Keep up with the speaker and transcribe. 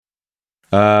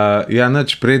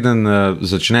Preden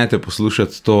začnete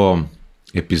poslušati to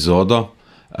epizodo,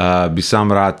 bi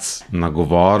sam rad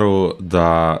nagovoril,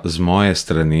 da z moje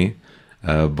strani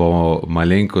bo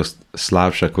malenkost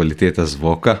slabša kvaliteta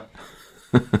zvoka,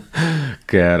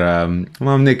 ker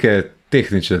imam neke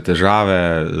tehnične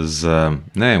težave z,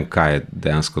 ne vem kaj je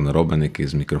dejansko narobe, nekaj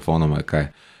z mikrofonom ali kaj,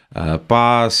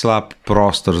 pa slab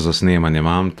prostor za snemanje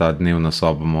imam, ta dnevna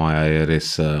soba moja je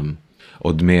res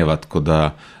odmeva, tako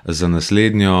da za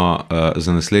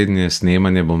naslednje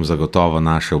snemanje bom zagotovo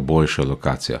našel boljšo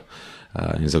lokacijo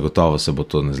in zagotovo se bo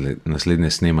to naslednje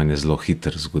snemanje zelo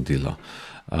hitro zgodilo.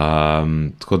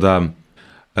 Tako da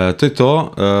to je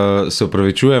to, se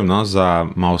opravičujem za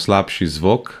malo slabši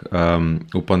zvok,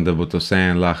 upam, da boste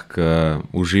vseeno lahko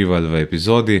uživali v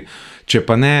epizodi, če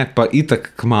pa ne, pa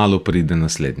itak kmalu pride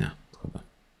naslednja.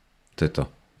 To je to.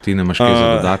 Ti nemaš kaj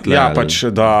za dodati? Pač,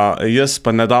 da jaz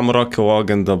pa ne dam roke v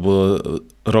ogenj, da bo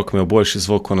Rok imel boljši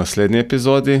zvok v naslednji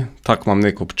epizodi. Tak imam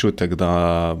nek občutek,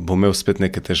 da bo imel spet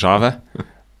neke težave.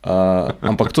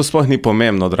 Ampak to sploh ni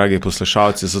pomembno, dragi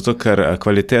poslušalci, zato ker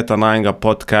kvaliteta najnega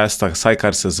podcasta, saj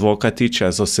kar se zvoka tiče,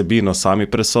 za osebino sami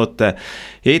presodite,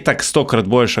 je itak 100-krat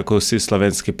boljša kot vsi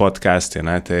slovenski podcasti,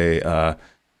 ne, te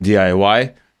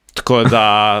DIY. Tako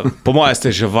da, po mojem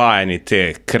ste že vajeni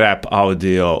te crap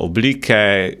audio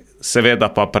oblike, seveda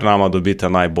pa pri nama dobite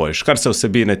najboljš. Kar se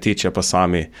vsebine tiče, pa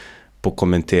sami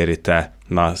pokomentirajte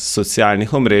na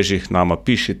socialnih omrežjih, nama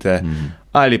pišite,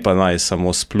 ali pa naj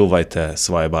samo spluvajte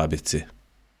svoje babici.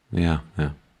 Ja.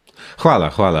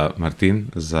 Hvala,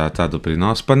 Martin, za ta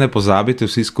doprinos. Pa ne pozabite,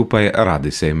 vsi skupaj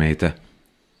radi se imejte.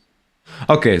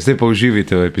 Ok, zdaj pa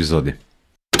uživite v epizodi.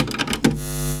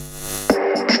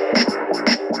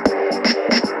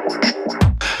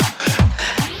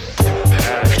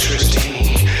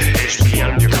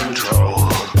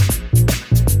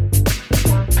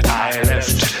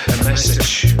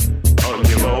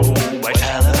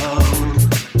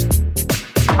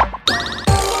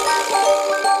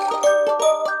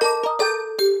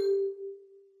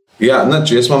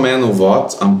 Jaz imam en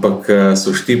uvod, ampak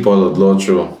so Štipol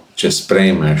odločil, če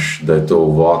sprejmeš, da je to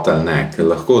uvod ali ne, ker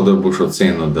lahko da boš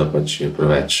ocenil, da pač je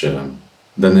preveč,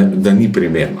 da ni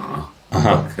primerno. No?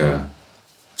 Ampak,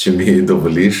 če mi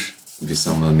dovoliš, bi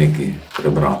samo nekaj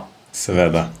prebral.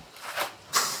 Seveda.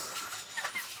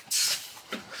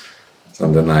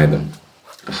 Samo da najdem.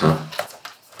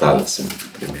 Tale se mi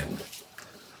primerno.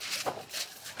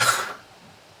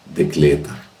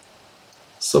 Dekleta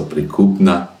so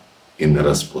prikupna in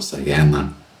razposajena,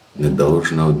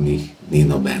 nedolžna od njih ni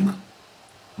nobena.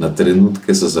 Na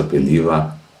trenutke so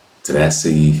zapeljiva, trese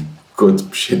jih kot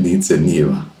pšenice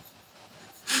njiva.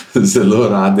 Zelo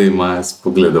rade imajo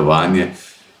spogledovanje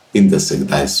in da se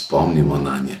kdaj spomnimo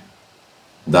na nje.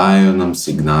 Dajo nam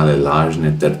signale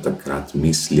lažne ter takrat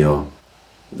mislijo,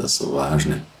 da so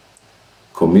važne.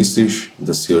 Ko misliš,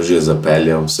 da si jo že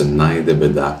zapeljal, se najde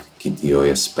bedak, ki ti jo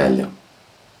je speljal.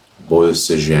 Bolj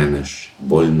se ženeš,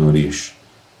 bolj noriš,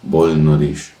 bolj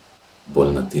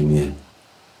na tem je,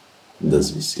 da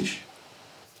zvisiš.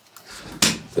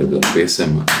 To je bila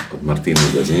pesem od Martina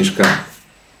Blazinška,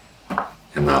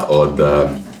 ena od...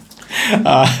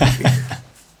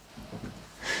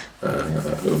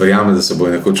 Verjamem, da se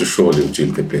bojo nekoč v šoli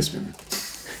učili te pesme.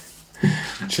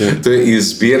 To je iz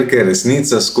zbirke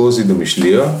Resnica skozi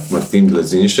domišljijo, Martin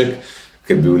Blazinšek,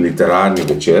 ker je bil literarni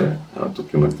večer,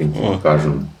 tukaj Martin, če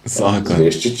pokažem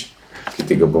Zveščič, ki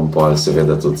ti ga bom pol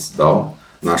seveda tudi dal.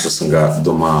 Našel sem ga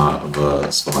doma v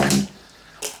svojem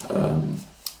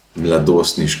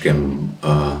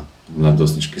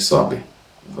mladostniški sobi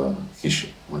v hiši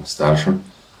mojih staršev,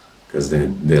 ker zdaj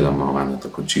delamo eno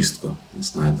tako čistko in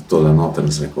snajde tole noter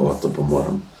in sem rekel, to pa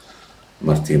moram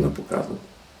Martinu pokazati.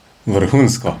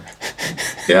 Vrhunsko.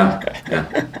 Ja.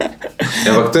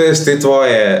 Ampak to je z te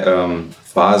tvoje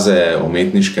faze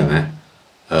umetniške, ne?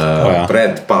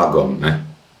 Pred Pagom, ne?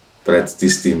 Pred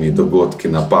tistimi dogodki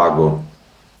na Pagu,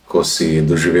 ko si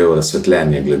doživel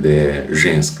razsvetljenje glede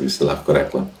žensk, bi se lahko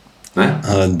rekla. Ne?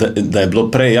 Da je bilo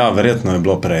prej, verjetno je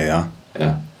bilo prej,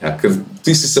 Ja, ker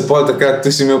ti si se pol takrat,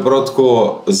 ti si imel prav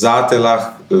tako zate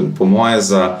lahko, po moje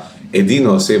za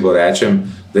edino osebo rečem,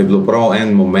 da je bilo prav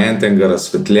en moment enega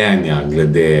razsvetljenja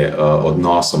glede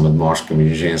odnosa med moškimi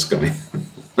in ženskami.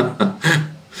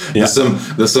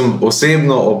 Da sem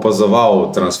osebno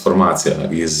opazoval transformacijo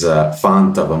iz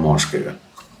fanta v moškega.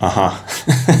 Aha.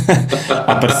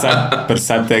 A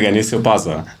predvsem tega nisi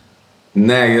opazil?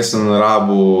 Ne, jaz sem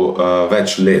rabil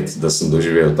več let, da sem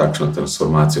doživel takšno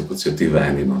transformacijo, kot si jo ti v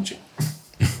eni noči.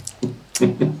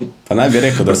 Pa naj bi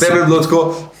rekel, da Tebe je bilo tako,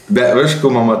 da, veš, ko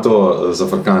imamo to za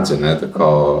Frkanci, ne, tako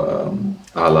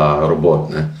ala robot.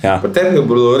 Ne. Ja. Pri tebi je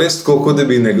bilo res tako, kot da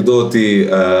bi nekdo ti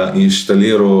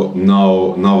inštaliral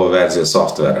novo verzijo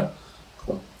softvera.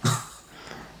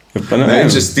 Pa ne Ne vem, vem,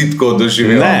 če si ti tako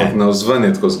doživel, Ne. ampak na vzven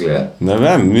je tako zgleda. ne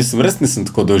vem, mislim, res nisem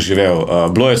tako doživel.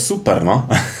 Bilo je super, no.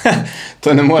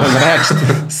 To ne morem reči,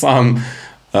 sam,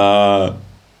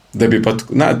 da bi pa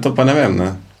tako, ne, to pa ne vem,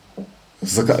 ne.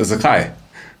 Zakaj?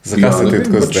 Zakaj se ne ti vem,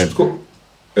 tako pač zdaj? tako,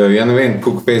 ja ne vem,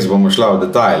 koliko pes bomo šla v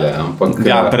detajle, ampak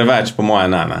Ja, preveč, po moje,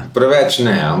 ne. preveč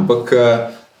ne, ampak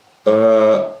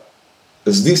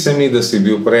zdi se mi, da si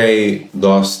bil prej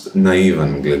dost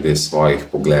naiven glede svojih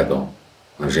pogledov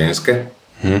na ženske.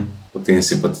 Potem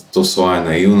si pa to svojo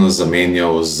naivnost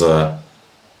zamenjal z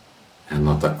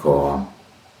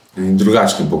enim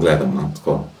drugačnim pogledom. No,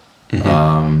 tako.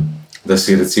 Da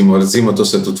si recimo to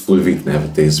se tudi ful vidi, ne, v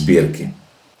tej zbirki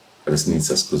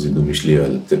Resnica skozi domišljijo,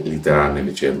 literarni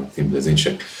večer, Martin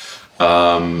Blezinšek.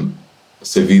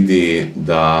 Se vidi,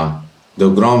 da je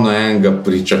ogromno enega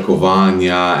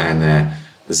pričakovanja, ene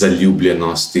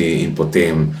zaljubljenosti in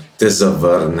potem te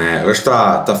zavrne. Veš,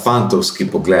 ta fantovski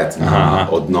pogled na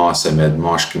odnose med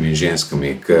moškimi in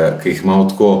ženskami, ki jih malo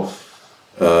tako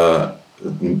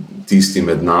tisti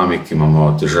med nami, ki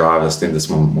imamo težave s tem, da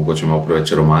smo mogoče malo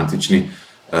preveč romantični,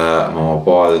 imamo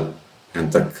pol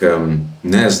en tak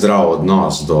nezdrav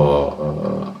odnos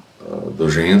do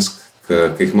žensk,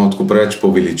 ki jih malo tako preveč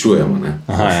poveličujemo. Ne?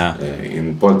 Ja.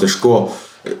 In pol težko,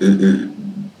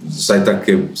 vsaj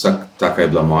taka je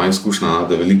bila moja izkušnja, no,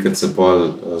 da velikokrat se pol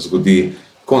zgodi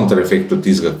kontraefekt od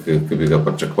tistega, ki bi ga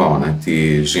pričakoval. Ne?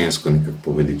 Ti žensko nekako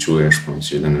poveličuješ, pa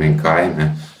misliš, da ne vem kaj,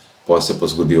 ne? Pol se pa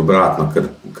zgodi obratno, ker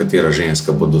katera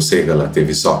ženska bo dosegala te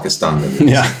visoke standarde, ki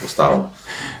Ja. si jih postavil.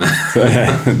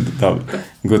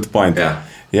 Good point.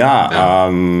 Ja.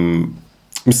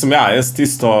 Mislim, jaz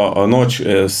tisto noč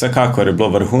vsekakor je bilo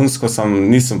vrhunsko,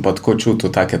 nisem pa tako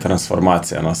čutil take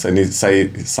transformacije, no, saj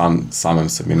samem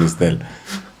se mi ni zdel,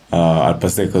 ali pa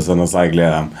zdaj, ko za nazaj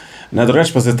gledam. Ne,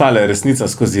 drugače pa zdaj tale Resnica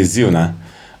skozi izziv, ne.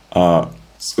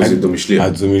 Skozi domišljijo.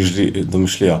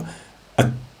 Domišljijo.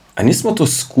 A nismo to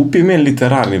skupaj imeli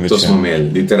literarni večer? To smo imeli,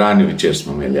 literarni večer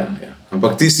smo imeli, ja.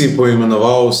 Ampak ti si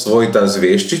poimenoval svoj ta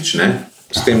zveščič, ne?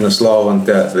 S tem naslovom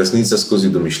te Resnica skozi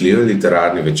domišljijo,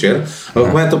 literarni večer.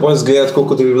 Ampak meni to pa izgleda tako,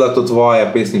 kot da bi bila to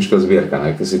tvoja pesniška zbirka,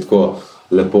 ne? Ker si tako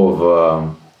lepo v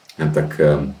en tak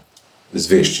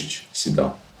zveščič si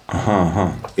dal.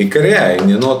 Aha. In ker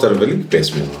je noter veliko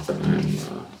pesmi noter, ne?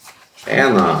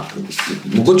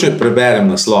 Mogoče preberem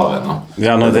naslove, no?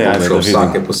 Ja, no, da da bom šel vidim,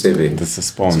 vsake posebej. da se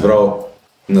spomnim. Zbral,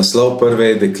 naslov prve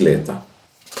je Dekleta.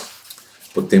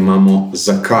 Potem imamo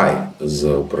Zakaj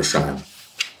z vprašanjem.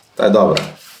 Ta je dobra.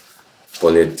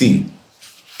 Pol je Ti.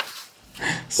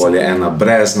 Pol je ena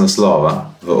brez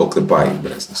naslova, v oklepajih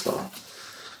brez naslova.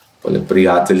 Pol je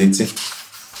Prijateljici.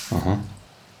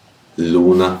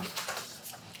 Luna.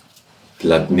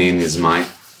 Platneni zmaj.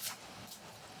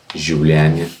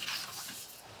 Življenje.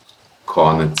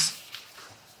 Konec.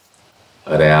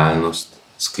 Realnost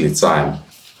s klicajem.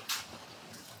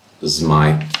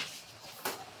 Zmaj.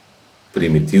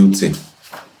 Primitivci.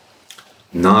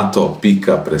 NATO,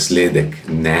 pika, presledek,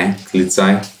 ne,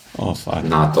 klicaj.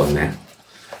 NATO, ne.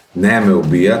 Ne me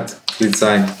ubijat,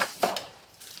 klicaj.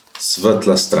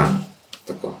 Svetla stran.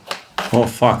 Tako.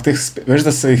 Veš,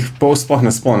 da se jih pol sploh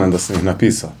ne spomnim, da sem jih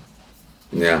napisal.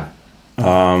 Ja.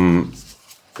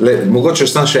 Mogoče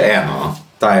samo še eno, no?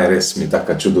 Ta je res mi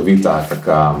taka čudovita,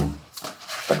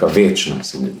 taka večna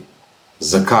se mi zdi.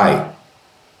 Zakaj?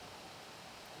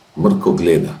 Mrko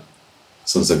gleda.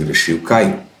 Sem zagrešil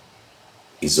kaj?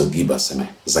 Izogiba se me.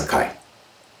 Zakaj?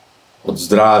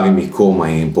 Odzdravi mi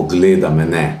komaj in pogleda me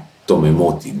ne. To me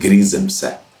moti, grizem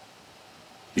se.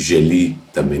 Želi,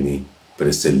 da me ni.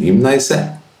 Preselim naj se?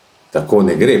 Tako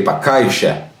ne gre, pa kaj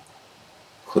še?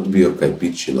 Kot bi jo kaj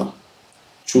pičilo.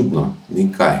 Čudno,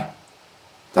 ni kaj.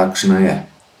 Takšna je.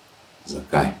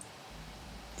 Zakaj?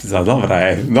 Dobra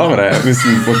je,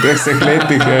 mislim, po teh vseh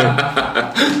letih je.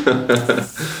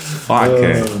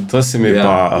 To si mi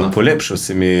pa polepšal,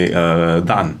 si mi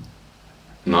dan.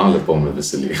 No, lepo me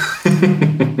veseli.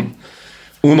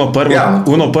 Uno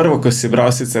prvo, ko si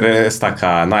bral, sicer je res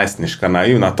taka najstniška,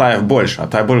 naivna, ta je boljša,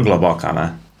 ta je bolj globoka,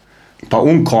 ne. Pa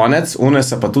konec,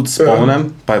 se pa tudi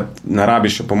spomnim, pa ne rabi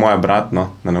še po moje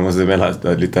bratno, da ne bomo zdaj imela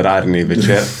literarni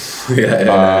večer.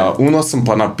 Uno sem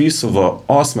pa napisal v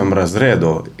 8.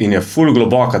 razredu in je ful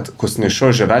globoka, ko sem je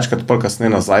šel že večkrat pol kasneje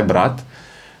nazaj brat,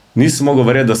 nisem mogel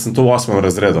verjeti, da sem to v 8.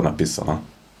 razredu napisal. No.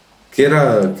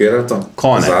 Kjera to?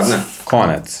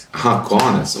 Konec. Aha,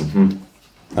 konec.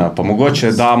 Pa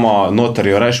mogoče damo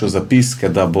notarjo rešil zapiske,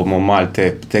 da bomo malo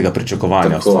tega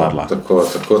pričakovanja ustvarila.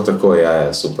 Tako,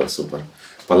 ja, super.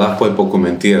 Pa lahko je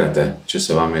pokomentirate, če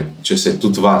se je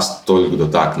tudi vas toliko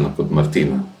dotaknilo kot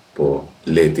Martina po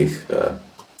letih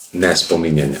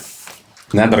nespominjanja.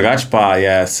 Ne, drugače pa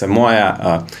je se moje,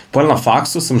 pol na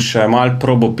faksu sem še malo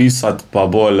probo pisati, pa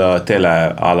bolj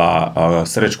tele ala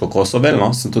Srečko Kosovel,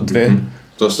 no, sem tudi dve.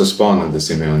 To se spomnim, da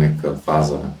si imel neko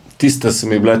fazo. Tiste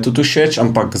so mi bile tudi všeč,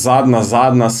 ampak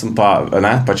zadnja sem pa,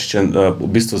 ne, pač če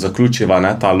v bistvu zaključiva,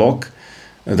 ne, ta lok,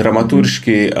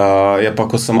 dramaturški, je pa,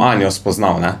 ko sem Anjo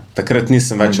spoznal, ne, takrat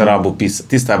nisem več rabil pisati.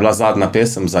 Tista je bila zadnja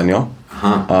pesem za njo,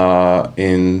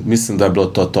 in mislim, da je bilo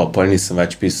to, pol nisem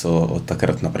več pisal od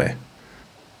takrat naprej.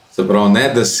 Se pravi, ne,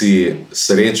 da si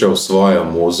srečal svojo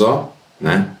muzo,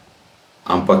 ne,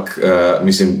 ampak,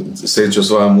 srečal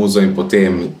svojo muzo in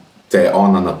potem te je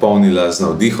ona napolnila z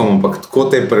navdihom, ampak tako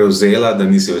te je prevzela, da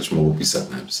nisi več mogel pisati,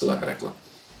 ne, bi se lahko rekla.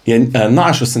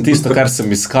 Našel sem tisto, kar sem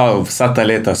iskal vsa ta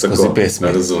leta skozi pesmi.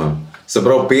 Razumem. Se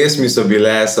pravi, pesmi so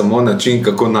bile samo način,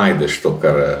 kako najdeš to,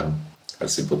 kar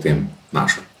si potem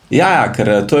našel. Ja,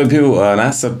 ker to je bil,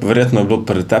 verjetno je bilo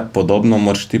pri tebi podobno,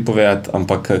 moraš ti povedati,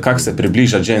 ampak kako se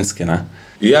približa ženski, ne?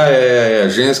 Ja,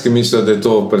 ženski mislijo, da je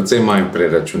to precej manj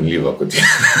preračunljivo kot je.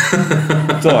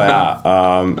 To, ja.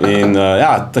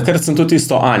 Takrat sem tudi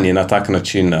isto Anji na tak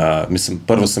način,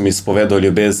 prvo sem izpovedal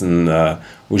ljubezen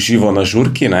v živo na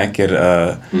žurki, ne, ker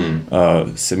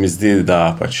se mi zdi,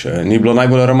 da pač ni bilo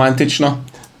najbolj romantično,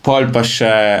 pol pa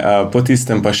še, po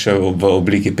tistem pa še v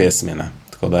obliki pesmi, ne,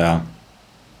 tako da ja.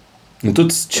 In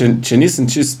tudi, če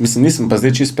nisem pa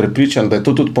zdaj čist prepričan, da je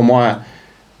to tudi po moje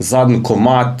zadnji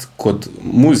komad kot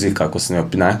muzika, ko sem jo,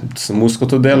 ne, sem muziko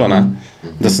to delal, ne,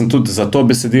 da sem tudi za to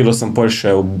besedilo sem pol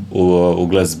še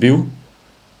uglasbil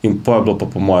in pol je bilo pa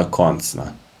po moje konc, ne.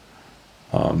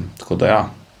 Tako da ja,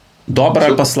 dobro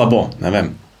ali pa slabo, ne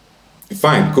vem.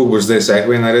 Fajn, ko boš zdaj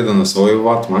segway naredil na svoj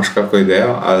uvod, imaš kako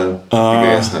idejo ali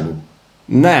tega jaz naredim?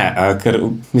 Ne, ker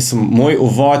moj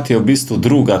uvod je v bistvu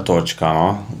druga točka,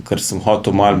 no? Ker sem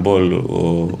hotel malo bolj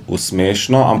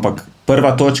usmešno, ampak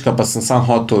prva točka pa sem sam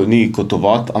hotel ni kot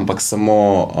uvod, ampak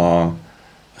samo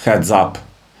heads up.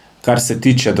 Kar se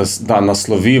tiče, da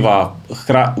nasloviva,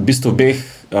 v bistvu v obeh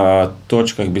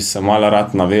točkah bi se malo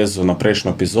rad navezal na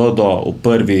prejšnjo epizodo, v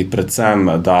prvi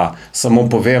predvsem, da samo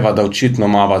poveva, da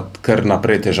očitno imava kar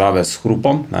naprej težave s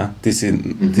hrupom, ne? Ti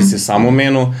si sam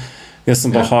omenil. Jaz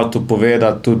sem pa hotel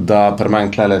povedati tudi, da pri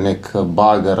meni tlele nek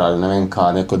bager ali ne vem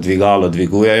kaj, neko dvigalo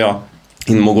dvigujejo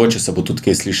in mogoče se bo tudi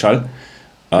kaj slišali.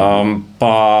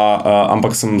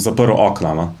 Ampak sem zaprl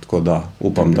okna, no? Tako da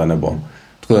upam, da ne bo.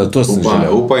 Tako da to sem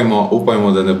želel.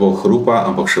 Upajmo, da ne bo hrupa,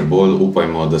 ampak še bolj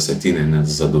upajmo, da se ti ne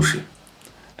zaduši.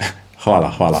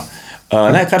 Hvala.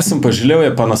 Ne, kar sem pa želel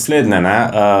je pa naslednje, ne?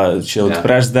 Če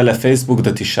odpreš zdajle Facebook, da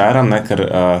ti šeram, ne, ker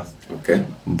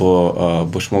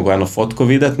boš mogel eno fotko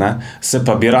videti, ne? Se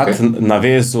pa bi rad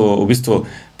navezal, v bistvu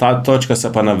ta točka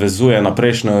se pa navezuje na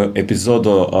prejšnjo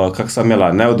epizodo, kak sem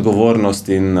imela neodgovornost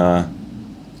in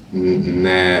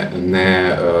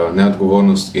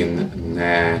neodgovornost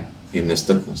in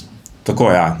nestrpnost.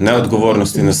 Tako, ja,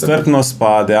 neodgovornost in nestrpnost,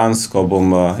 pa dejansko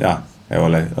bom,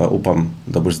 upam,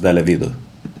 da boš zdajle videl.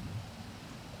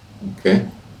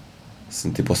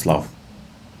 Sem ti poslal.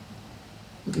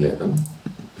 Gledam.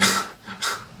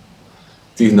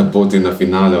 Ti na poti na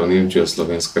finale v Nemčijo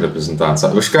slovenska reprezentanca.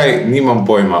 Veš kaj, nimam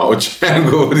pojma, o čem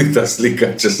govori ta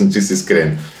slika, če sem čisto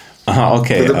iskren. Aha,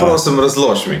 okej. Da prosim,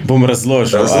 razlož mi. Bom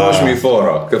razložil. Razlož mi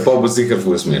foro, ker pa bo sicer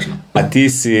ful smešno. A ti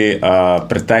si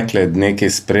pretekle nekaj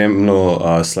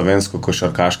spremljal slovensko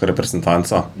košarkaško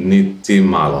reprezentanco? Niti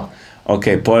malo.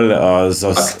 Okej, pol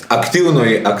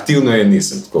aktivno je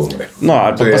nisem, tako bom rekel. No,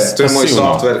 ali pa to je moj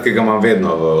software, ki ga imam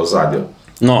vedno v ozadju.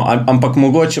 No, ampak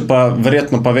mogoče pa,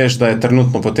 verjetno pa veš, da je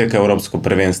trenutno poteka Evropsko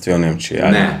prvenstvo v Nemčiji.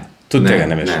 Ne. Tudi tega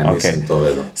ne veš. Nisem to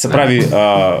vedel. Se pravi,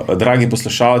 dragi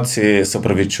poslušalci, se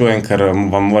opravičujem, ker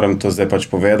vam moram to zdaj pač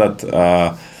povedati,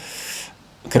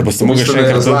 ker boste mogli še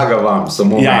enkrat... razlaga vam,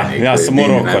 samo meni. Ja, samo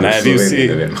Roko, ne, vi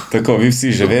vsi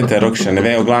že veste, Rok še ne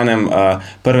ve. V glavnem,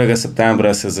 1.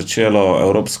 septembra se je začelo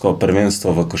Evropsko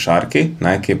prvenstvo v košarki,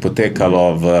 ne, ki je potekalo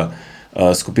v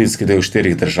skupinski del v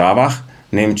 4 državah.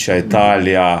 Nemčija,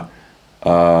 Italija,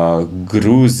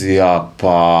 Gruzija,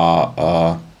 pa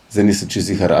zdaj nisem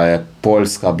čisto ziher, a je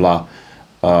Poljska bila,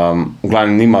 v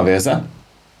glavnem nima veze,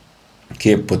 ki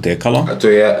je potekalo. A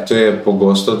to je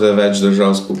pogosto, da je več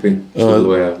držav skupaj?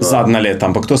 Zadnja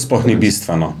leta, ampak to sploh ni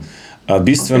bistveno.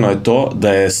 Bistveno je to,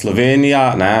 da je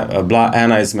Slovenija, ne, bila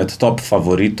ena izmed top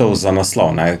favoritov za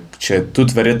naslov. Ne. Če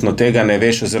tudi verjetno tega ne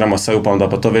veš, oziroma saj upam,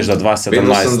 da pa to veš, da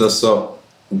 2017...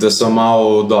 da so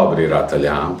malo dobri ratali,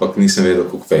 ampak nisem vedel,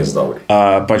 kako fejs dobri.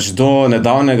 Pač do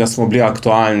nedavnega smo bili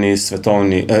aktualni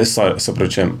svetovni,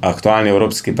 aktualni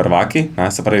evropski prvaki,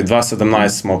 ne? Se pravi 2017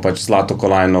 smo pač zlato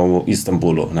kolajno v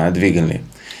Istanbulu, ne, dvignili.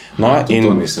 No,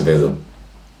 to nisem vedel.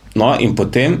 No, in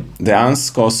potem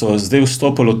dejansko so zdaj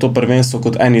vstopili v to prvenstvo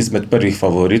kot en izmed prvih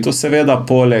favoritov, seveda,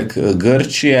 poleg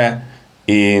Grčije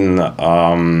in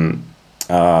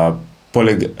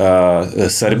poleg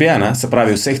Srbije, ne? Se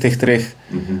pravi, v vseh teh treh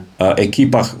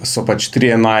ekipah so pač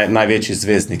trije največji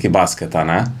zvezdniki basketa,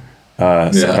 ne?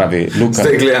 Se pravi, Luka...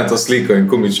 Zdaj gledam to sliko in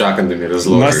ko mi čakam, da mi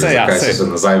razložiš, zakaj so se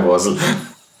nazaj vozili.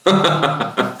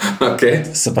 Okay.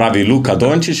 Se pravi, Luka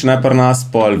Dončić, ne pri nas,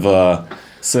 pol v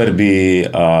Srbiji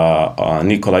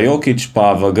Nikola Jokić,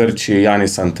 pa v Grčiji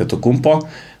Giannis Antetokounmpo,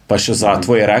 pa še za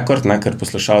tvoj rekord, ne, ker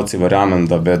poslušalci verjamem,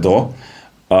 da vedo.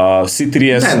 Vsi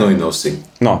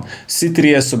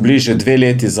trije so bili že 2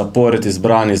 leti zapored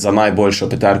izbrani za najboljšo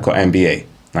peterko NBA.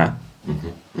 Ne?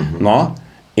 No,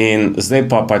 in zdaj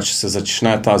pa pač se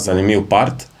začne ta zanimiv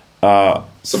part.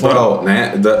 Se pravi,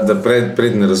 ne, da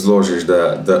predne razložiš,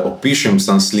 da opišem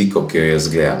sam sliko, ki jo jaz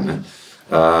gledam. Ne?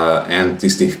 En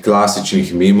tistih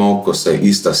klasičnih mimov, ko se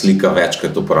ista slika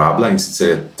večkrat uporablja, in sicer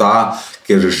je ta,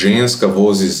 kjer ženska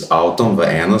vozi z avtom v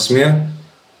eno smer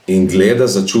in gleda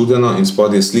začudeno, in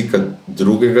spod je slika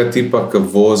drugega tipa, ki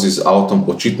vozi z avtom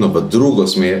očitno v drugo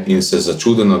smer in se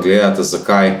začudeno gledata,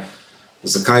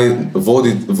 zakaj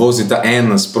vozi ta en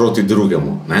nasproti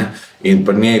drugemu. Ne? In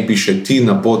pri njej piše ti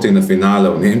na poti na finale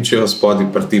v Nemčijo, spodi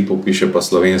pri tipu piše pa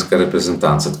slovenska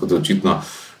reprezentanca, tako da očitno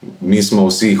mi smo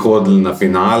vsi hodili na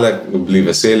finale, bili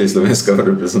veseli, slovenska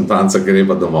reprezentanca gre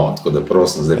pa domov, tako da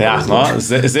prosim,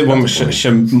 zdaj bom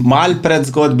še mal pred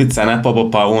zgodbice, ne, pa bo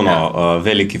pa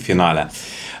veliki finale.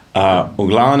 V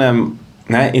glavnem,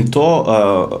 ne, in to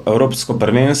Evropsko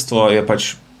prvenstvo je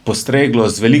pač postreglo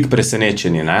z veliko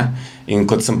presenečenji, ne, in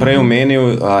kot sem prej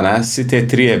omenil, ne, vsi te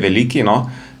trije veliki,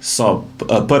 no, so,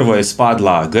 prvo je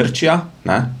spadla Grčija,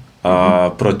 ne,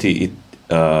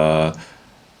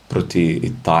 proti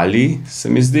Italiji, se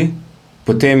mi zdi.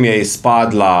 Potem je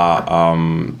izpadla,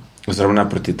 oziroma ne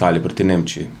proti Italiji, proti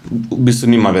Nemčiji. V bistvu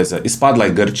nima veze. Izpadla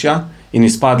je Grčija in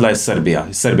izpadla je Srbija.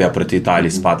 Srbija proti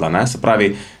Italiji izpadla, ne? Se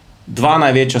pravi, 2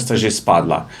 največja sta že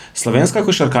izpadla. Slovenska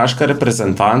košarkaška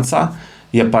reprezentanca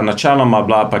je pa načeloma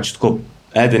bila pač tako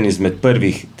eden izmed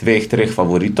prvih 2-3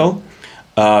 favoritov.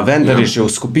 Vendar je že v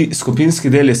skupinski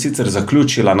del je sicer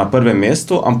zaključila na prvem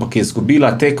mestu, ampak je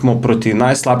izgubila tekmo proti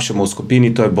najslabšemu v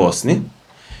skupini, to je Bosni.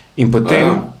 In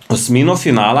potem osmino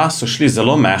finala so šli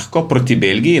zelo mehko proti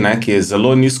Belgiji, ne, ki je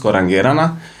zelo nizko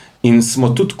rangirana, in smo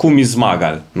tudi kumi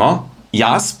zmagali. No,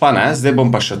 jaz pa ne, zdaj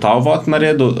bom pa še ta uvod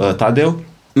naredil, ta del.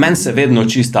 Meni se vedno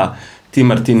čista, ti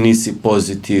Martin nisi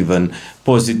pozitiven,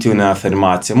 pozitivne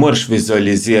afirmacije, moraš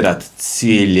vizualizirati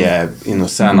cilje in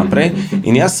vse naprej.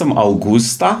 In jaz sem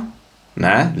avgusta,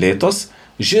 ne, letos,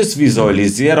 že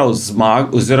zvizualiziral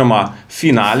oziroma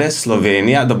finale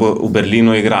Slovenija, da bo v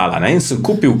Berlinu igrala. Ne, in sem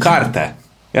kupil karte.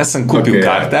 Jaz sem kupil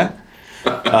karte,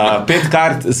 5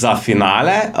 kart za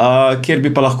finale, kjer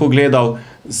bi pa lahko gledal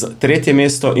 3.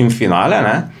 mesto in finale,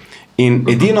 ne. In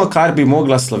edino, kar bi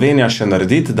mogla Slovenija še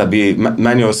narediti, da bi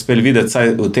meni uspel videti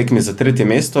saj v tekmi za 3.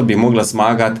 mesto, bi mogla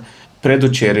zmagati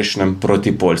predvčerajšnjem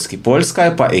proti Poljski. Poljska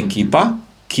je pa ekipa,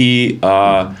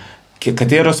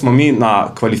 katero smo mi na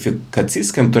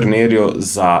kvalifikacijskem turnirju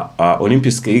za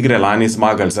olimpijske igre lani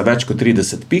zmagali za več kot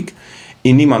 30 pik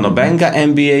in nima nobenega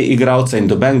NBA igralca in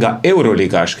nobenega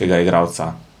evroligaškega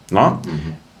igralca. No?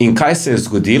 In kaj se je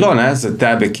zgodilo, ne, za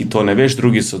tebe, ki to ne veš,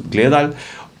 drugi so gledali,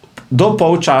 do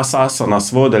pol časa so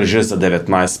nas vodili že za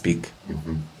 19 pik.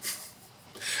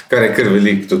 Kar je kar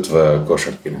veliko tudi v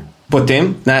košarki.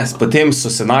 Potem so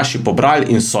se naši pobrali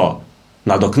in so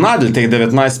nadoknadili teh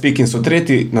 19 pik in so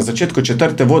na začetku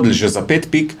 4. vodili že za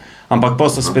 5 pik, ampak pa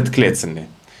so spet klecnili.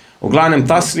 V glavnem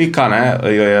ta slika, ne,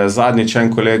 jo je zadnjič en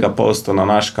kolega postal na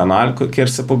naš kanal, kjer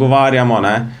se pogovarjamo,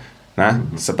 ne,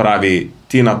 se pravi,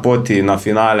 ti na poti na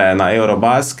finale na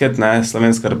Eurobasket, ne,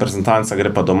 slovenska reprezentanca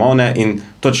gre pa domov, ne, in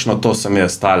točno to sem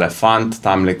jaz, tale fant,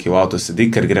 tamle, ki v avtu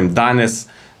sedi, ker grem danes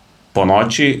po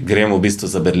noči, grem v bistvu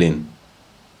za Berlin.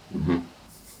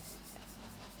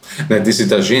 Ne, ti si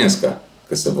ta ženska,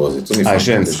 ki se vozi. To ni fant,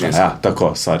 ženska, ja,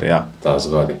 tako, sorry, ja. Ta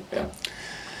zgodi, ja.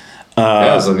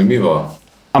 Ja, zanimivo.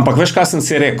 Ampak veš, kaj sem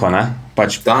si rekel, ne?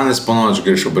 Pač, danes po noč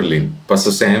greš v Berlin, pa se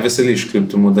vseeno veseliš, kljub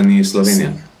temu, da ni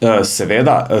Slovenija.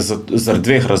 Seveda,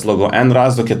 zaradi 2 razlogov. En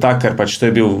razlog je ta, ker pač to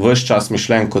je bil ves čas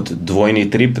mišljen kot dvojni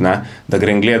trip, ne? Da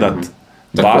grem gledati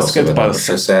basket,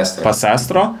 pa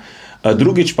sestro.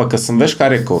 Drugič pa, ko sem veš kaj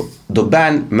rekel,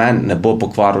 doben men ne bo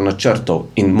pokvaril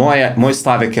načrtov. In moj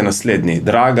stavek je naslednji.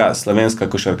 Draga slovenska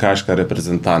košarkaška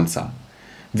reprezentanca,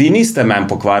 vi niste men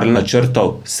pokvarili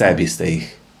načrtov, sebi ste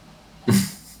jih.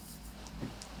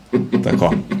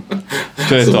 Tako.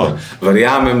 To je to.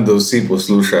 Verjamem, da vsi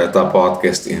poslušajo ta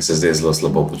podcast in se zdaj zelo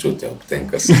slabo počutijo ob tem,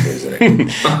 kar sem to izrekel.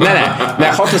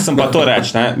 ne, hotel sem pa to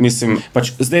reči, ne, mislim,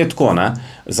 pač zdaj je tako, ne,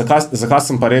 zakaj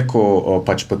sem pa rekel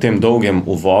pač po tem dolgem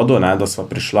uvodu, ne, da sva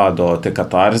prišla do te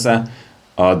katarze,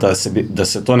 da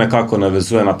se to nekako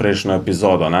navezuje na prejšnjo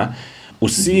epizodo, ne.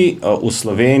 Vsi v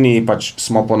Sloveniji pač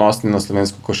smo ponosni na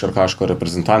slovensko košarkaško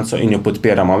reprezentanco in jo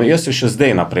podpiramo. Jaz jo še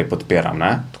zdaj naprej podpiram,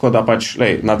 ne? Tako da pač,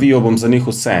 navijal bom za njih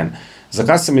vsem.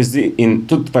 Zakaj se mi zdi, in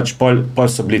tudi pač pol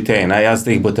so bili te, ne? Jaz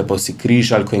zdaj jih boste pa vsi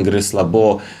križali, ko jim gre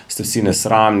slabo, ste vsi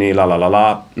nesramni,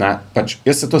 ne? Pač,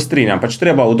 jaz se to strinjam, pač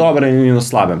treba v dobrem in v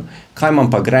slabem. Kaj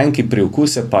imam pa grenki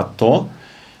priokus je pa to,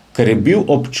 ker je bil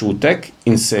občutek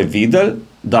in se je videl,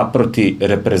 da proti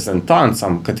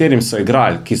reprezentancam, katerim so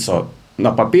igrali, ki so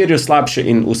na papirju slabše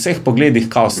in v vseh pogledih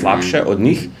kao slabše od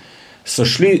njih, so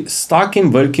šli s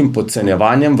takim velikim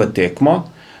podcenjevanjem v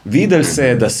tekmo, videli se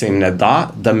je, da se jim ne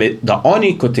da, da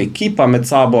oni kot ekipa med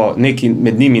sabo neki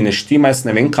med njimi ne štima, jaz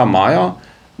ne vem, kaj imajo,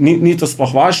 ni to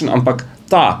sploh važno, ampak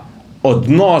ta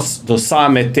odnos do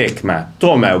same tekme,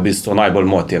 to me v bistvu najbolj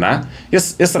moti, ne?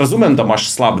 Jaz razumem, da imaš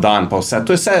slab dan pa vse,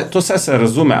 to vse se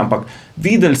razume, ampak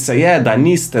videli se je,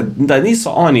 da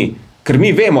niso oni, ker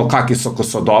mi vemo, kakvi so, ko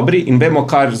so dobri in vemo,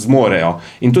 kar zmorejo.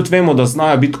 In tudi vemo, da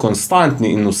znajo biti konstantni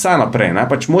in vse naprej. Ne?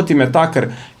 Pač moti me ta, ker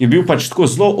je bil pač tako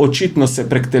zelo očitno se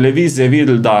prek televizije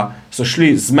videl, da so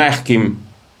šli z mehkim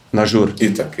na žur.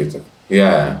 Itak.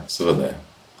 Ja, seveda je.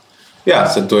 Ja,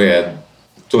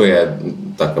 to je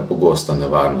taka pogosta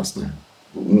nevarnost. Ne?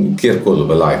 Kjerkoli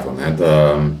v lifeu, ne?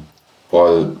 Da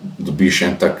pol dobiš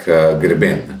en tak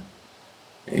greben. Ne?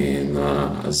 In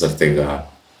zaradi tega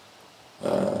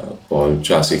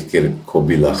včasih, ko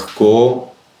bi lahko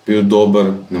bil dober,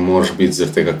 ne moreš biti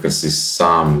zaradi tega, ker si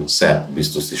sam v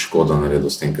bistvu si škoda naredil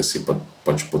s tem, ker si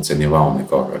pač podcenjeval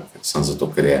nekoga, samo zato,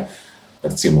 ker je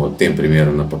recimo v tem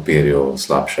primeru na papirju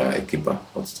slabša ekipa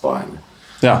od tvoje.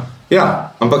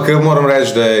 Ja, ampak moram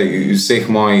reči, da vseh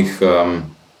mojih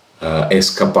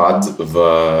eskapad v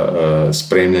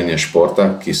spremljanje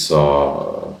športa, ki so,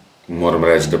 moram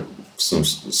reči, da sem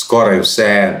skoraj vse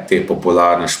te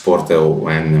popularne športe v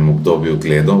enem obdobju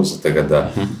gledal, zato da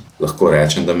lahko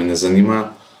rečem, da me ne zanima.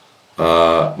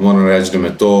 Moram reči, da me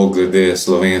to glede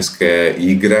slovenske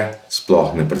igre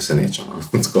sploh ne preseneča.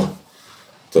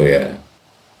 To je.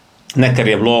 Ne, ker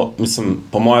je bilo, mislim,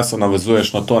 po mojem se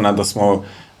navezuješ na to, ne, da smo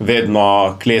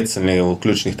vedno kleceni v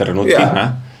ključnih trenutkih. Ja,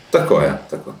 ne? Tako je,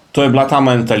 tako. To je bila ta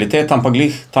mentaliteta, ampak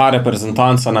glih ta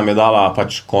reprezentanca nam je dala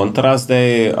pač kontra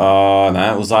zdaj,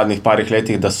 v zadnjih parih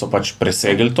letih, da so pač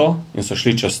presegli to in so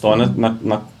šli čez to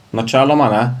načeloma,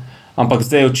 ne. Ampak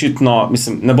zdaj očitno,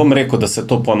 mislim, ne bom rekel, da se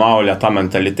to ponavlja, ta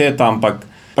mentaliteta, ampak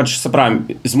pač se pravim,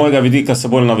 z mojega vidika se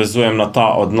bolj navezujem na ta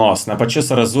odnos, ne. Pač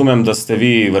jaz razumem, da ste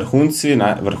vi vrhunski,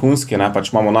 ne,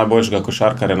 pač imamo najboljšega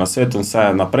košarkarja na svetu in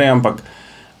vse naprej, ampak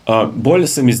bolj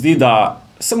se mi zdi, da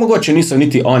se mogoče niso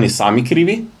niti oni sami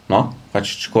krivi, no,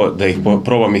 pač da jih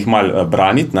probam jih malo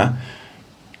braniti, ne,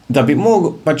 da bi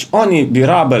mogel, pač oni bi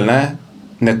rabili, ne,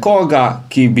 nekoga,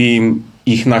 ki bi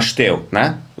jih naštel, ne,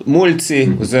 mulci,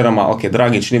 oziroma,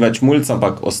 Dragič ni več mulc,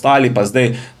 ampak ostali pa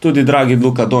zdaj, tudi dragi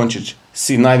Luka Dončić,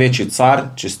 si največji car,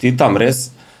 čestitam,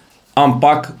 res,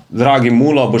 ampak, dragi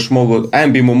Mulo, boš mogel,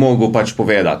 bi mu mogel pač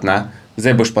povedati, ne,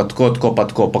 zdaj boš pa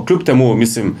tako, pa kljub temu,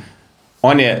 mislim,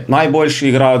 on je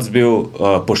najboljši igralec bil,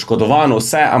 poškodovan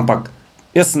vse, ampak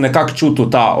jaz sem nekako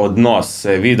čutil ta odnos,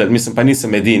 se je videl, mislim, pa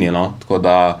nisem edini, no, tako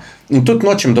da, in tudi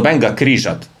nočem dobenega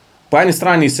križati. Po eni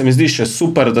strani se mi zdi še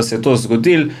super, da se je to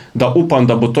zgodil, da upam,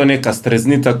 da bo to neka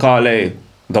streznitev,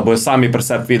 da bojo sami pri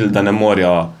sebi videli, da ne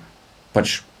morajo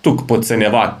pač tukaj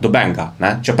podcenjevati dobenega,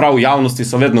 ne. Čeprav v javnosti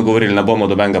so vedno govorili, ne bomo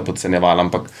dobenega podcenjevali,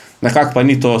 ampak nekako pa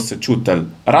ni to se čutili.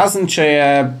 Razen, če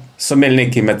so imeli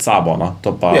nekaj med sabo, no,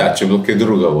 to pa. Ja, če bilo kaj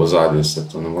druga v ozadju, se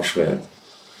to ne moreš vedeti.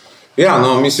 Ja,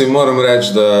 no, mislim, moram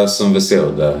reči, da sem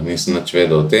vesel, da nisem nič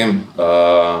vedel o tem,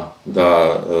 da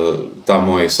ta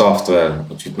moj software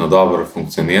očitno dobro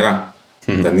funkcionira,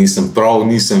 da nisem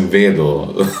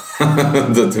vedel,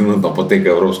 da trenutno poteka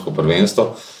Evropsko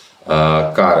prvenstvo,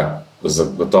 kar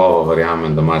zagotovo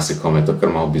verjamem, da marsikom je to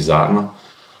kar malo bizarno,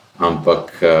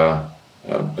 ampak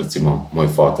recimo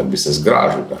moj fotor bi se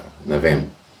zgražil, ne vem,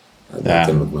 da je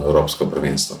trenutno Evropsko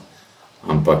prvenstvo.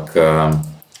 Ampak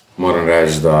moram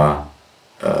reči, da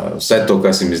vse to,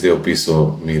 kar si mi zdaj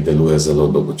opisal, mi deluje zelo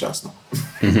dolgočasno.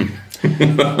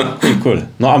 Cool.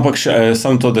 No, ampak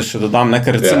samo to, da še dodam, ne,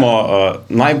 ker recimo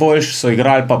najboljši so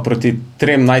igrali pa proti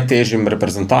 3 najtežjim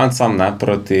reprezentancam, ne,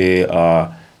 proti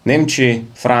Nemčiji,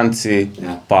 Franciji,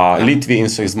 pa Litvi in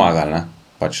so jih zmagali, ne,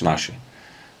 pač naši.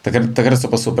 Takrat so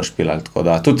pa super špilali, tako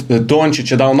da. Tudi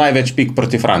Dončić je dal največ pik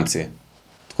proti Franciji,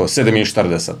 tako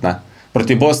 47, ne.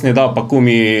 Proti Bosni je dal pa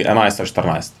Kumi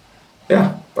 11-14.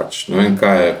 Ja, pač ne vem,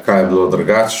 kaj je bilo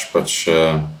drugače, pač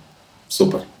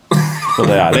super. Tako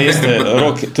da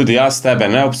Rok, tudi jaz tebe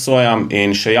ne obsojam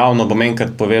in še javno bom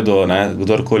enkrat povedal, ne,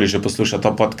 kdorkoli že posluša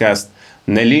ta podcast,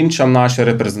 ne linčam naše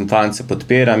reprezentance,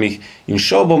 podpiram jih in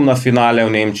šel bom na finale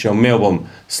v Nemčijo, imel bom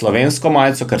slovensko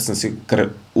majico, ker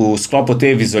v sklopu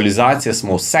te vizualizacije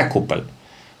smo vse kupili.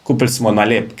 Kupili smo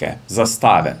nalepke,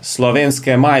 zastave,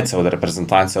 slovenske majice od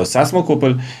reprezentance, vse smo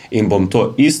kupili in bom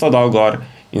to isto dal gor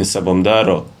in se bom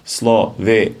daril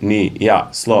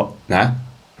Slovenija, ne?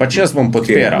 Pač jaz bom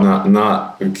podpiral.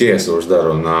 Kje se boš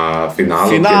daril? Na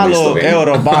finalu?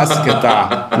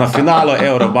 Na finalu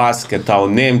Eurobasketa v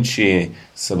Nemčiji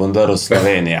se bom daril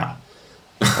Slovenija.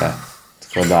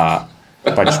 Tako da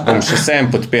pač bom še vsem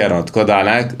podpiral. Tako da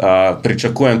ne,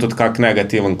 pričakujem tudi kak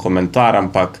negativen komentar,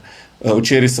 ampak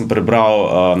včeraj sem prebral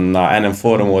na enem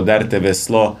forumu od RTV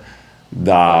Slo,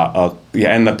 da je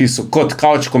en napisal, kot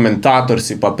couch komentator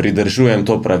si pa pridržujem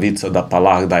to pravico, da pa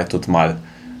lahko daj tudi malo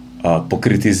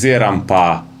pokritiziram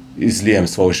pa izlijem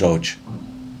svoj žolč.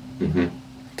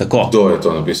 Tako. Kdo je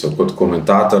to napisal? Kot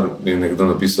komentator je nekdo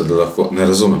napisal, da lahko... Ne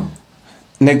razumem.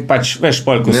 Pač, veš,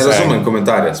 polko ne razumem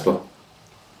komentarja sploh.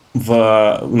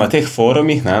 Na teh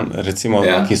forumih, ne, recimo,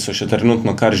 ki so še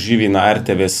trenutno kar živi na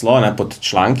RTV Slo, ne, pod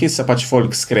članki se pač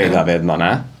folk skrega vedno,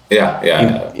 ne?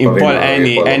 In pol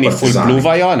eni ful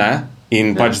pluvajo, ne?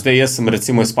 In pač zdaj jaz sem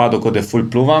recimo izpadel, kot da ful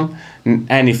pluvam,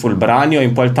 eni ful branijo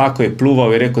in pol tako je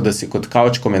pluval in rekel, da si kot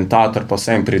couch komentator pa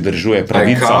vsem pridržuje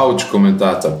pravico. Couch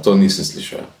komentator, to nisem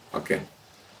slišal. Okay.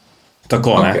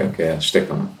 Tako, ne? Okay,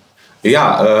 štekam. Ja,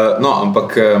 no,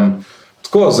 ampak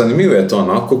tako zanimivo je to,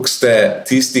 no, koliko ste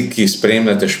tisti, ki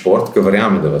spremljate šport, ki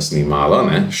verjame, da vas ni malo,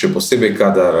 ne? Še posebej,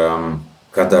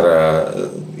 kadar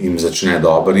jim začne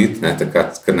dobro iti, ne?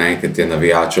 Takrat, ker naenkrat je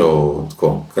navijačev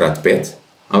tako krat 5.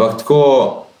 Ampak tako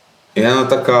je ena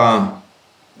taka,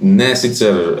 ne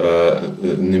sicer,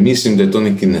 ne mislim, da je to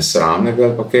nekaj nesramnega,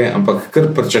 ampak kar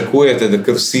pričakujete, da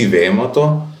kar vsi vemo to,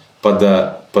 pa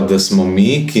da smo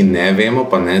mi, ki ne vemo,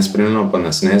 pa ne spremljamo, pa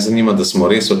nas ne zanima, da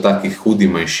smo res v takih hudi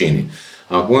manjšini.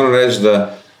 Ampak moram reči,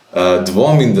 da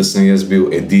dvomim, da sem jaz bil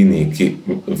edini, ki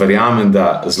verjamem,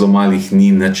 da zelo malih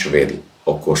ni nič vedel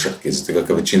o košarki, zato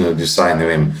ker večina ljudi vsaj, ne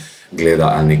vem, gleda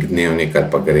ali nek dnevnik ali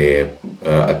pa gre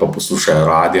ali pa poslušajo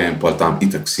radio in pa tam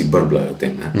itak vsi brbljajo o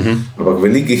tem. Ampak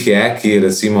velikih je, ki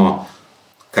recimo,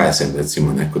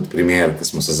 recimo ne, kot primer, ki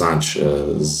smo se zanč,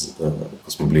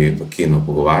 ko smo bili v kinu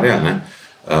pogovarjali, ne,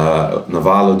 na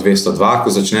valu 202, ko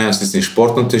začnejo s tistim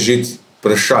športom težiti,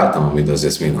 prešaltamo mi, da z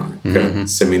Jasmino, ker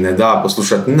se mi ne da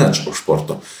poslušati nič o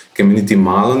športu, ker me niti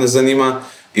malo ne zanima.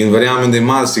 In verjamem, da je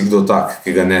marsikdo tak,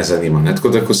 ki ga ne zanima. Ne? Tako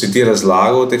da, ko si ti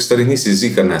razlagal o teh stvarih, nisi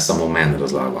zikar ne samo meni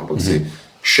razlagal, ampak si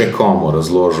še komu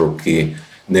razložil, ki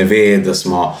ne ve, da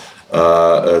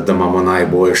imamo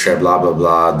najboljše, bla, bla,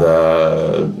 bla, da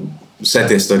vse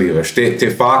te stvari, veš, te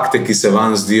fakte, ki se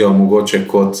vam zdijo mogoče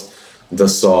kot,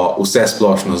 da so vse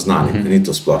splošno znani, ni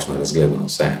to splošno razgledano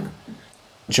vse. Ne?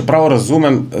 Čeprav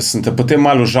razumem, sem te potem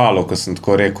malo žalil, ko sem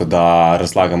tako rekel, da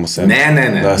razlagam vse.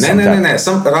 Ne,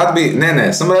 sem rad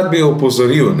bi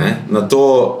opozoril, ne, na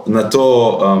to,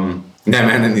 ne,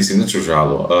 mene nisi nič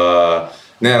užalil.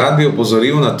 Ne, rad bi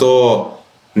opozoril na to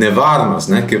nevarnost,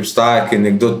 ne, ki obstaja, ki je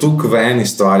nekdo tukaj v eni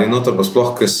stvari, noter pa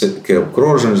sploh, ki je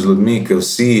obkrožen z ljudmi, ki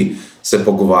vsi se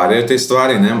pogovarjajo o tej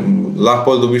stvari, ne,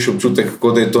 lahko dobiš občutek,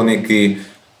 kako da je to nekaj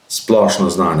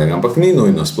splošno znanega, ampak ni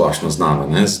nujno splošno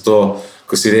znano, ne, zato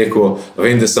ko si rekel,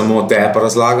 vem, da samo tepa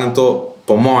razlagam to,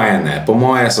 po moje ne. Po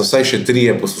moje so vsaj še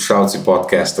 3 poslušalci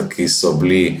podcasta, ki so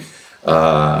bili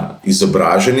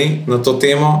izobraženi na to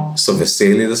temo, so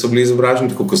veseli, da so bili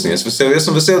izobraženi, tako kot sem jaz vesel. Jaz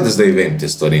sem vesel, da zdaj vem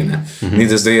te stvari, ne. Ni,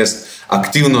 da zdaj jaz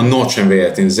aktivno nočem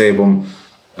vedeti in zdaj bom,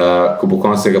 ko bo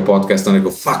konec tega podcasta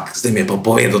rekel, zdaj mi je pa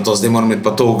povedal to, zdaj moram imeti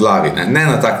pa to v glavi. Ne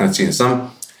na tak način,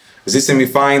 zdi se mi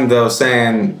fajn, da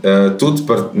tudi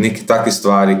pri neki taki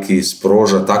stvari, ki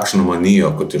sproža takšno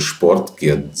manijo, kot je šport, ki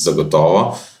je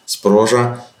zagotovo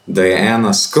sproža, da je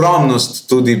ena skromnost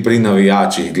tudi pri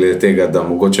navijačih, glede tega, da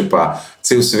mogoče pa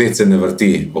cel svet se ne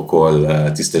vrti okoli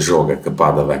tiste žoge, ki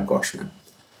pada ven koš. Ne?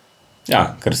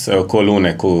 Ja, ker se okoli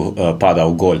une, ko pada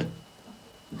v gol.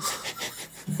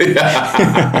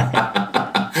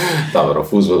 Dobro, v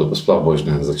fuzbolu pa sploh boš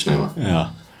ne začnemo.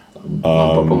 Ja.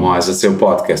 Pa po moje za cel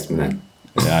podcast mnen.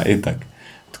 Ja, itak.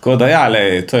 Tako da, ja,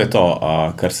 lej, to je to,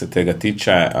 kar se tega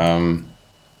tiče.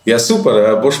 Ja, super,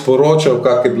 boš poročal,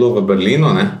 kak je bilo v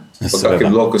Berlinu, ne? Pa Seveda. kak je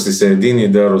bilo, ko si se edini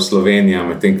drl v Slovenija,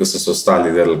 medtem ko so se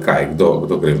ostali drli, kaj,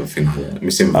 kdo gre v finale?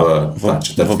 Mislim, v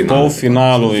četrtfinalu. V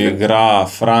polfinalu igra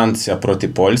Francija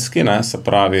proti Poljski, ne, se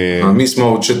pravi, Mi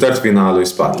smo v četrtfinalu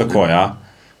izpadli. tako, ja.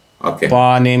 Okay.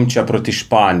 Pa Nemčija proti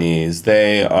Španiji.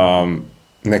 Zdaj,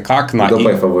 nekako na Kdo pa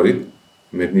je favorit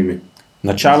med njimi?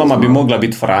 načeloma bi mogla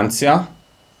biti Francija.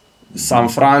 Sam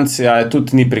Francija je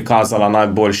tudi ni prikazala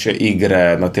najboljše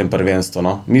igre na tem prvenstvu.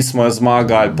 No. Mi smo jo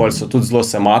zmagali, pol so tudi zelo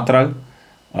se matrali.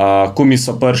 Kumi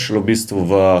so prišli v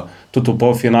bistvu tudi v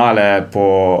polfinale,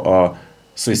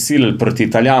 so izsilili proti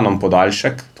Italijanom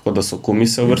podaljšek, tako da so Kumi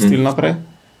se uvrstili naprej.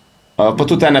 Pa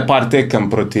tudi ene par tekem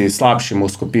proti slabšim v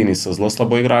skupini so zelo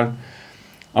slabo igrali.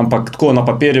 Ampak tako na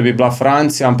papirju bi bila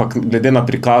Francija, ampak glede na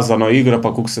prikazano igro,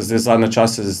 pa kako se zdaj zadnje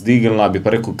čase zdignila, bi pa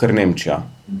rekel kar Nemčija.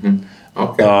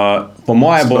 Okay. Po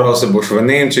moje bo... Prav se boš v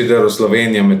Nemčiji drl v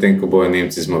Slovenijo, medtem ko bojo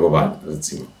Nemci zmagovali,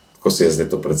 recimo. Tako se je zdaj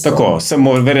to predstavljalo.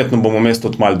 Tako, verjetno bomo mesto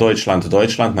tudi malo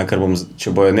Deutschland, ne, ker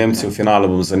če bojo Nemci v finalu,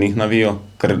 bom za njih navijal,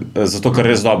 zato ker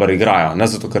res dobro igrajo, ne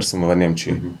zato ker smo v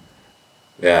Nemčiji.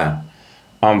 Ja.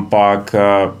 Ampak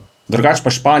drugače pa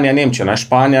Španija, Nemčija. Ne?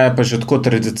 Španija je pa že tako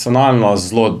tradicionalno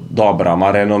zelo dobra,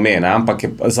 ima renome, ne? Ampak je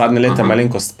zadnje leta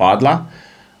malenkost padla.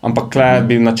 Ampak tukaj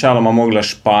bi načeloma mogla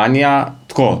Španija,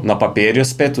 tako na papirju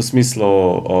spet, v smislu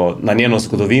na njeno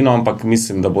zgodovino, ampak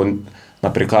mislim, da bo na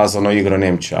prikazano igro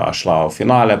Nemčija šla v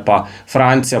finale, pa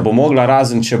Francija bo mogla,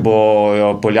 razen če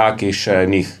bojo Poljaki še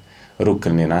njih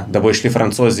ruknili, ne? Da bo šli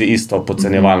Francozi isto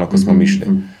podcenjevalno, kot smo mišli.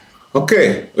 Ok,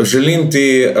 želim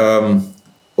ti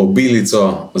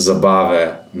obilico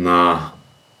zabave na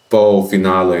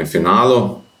polfinalu in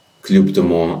finalu, kljub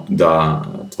temu, da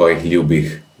tvojih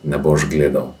ljubih ne boš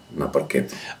gledal na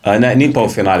parketu. Ne, ni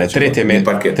polfinale,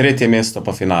 tretje mesto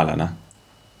pa finale. Ne?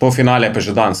 Polfinale je pa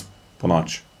že danes po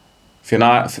noč.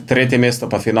 Tretje mesto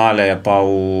pa finale je pa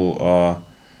v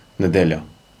nedeljo.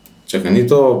 Čakaj, ni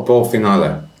to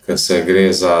polfinale, ker se gre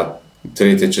za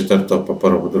tretje, četrto, pa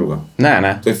prvo, pa drugo.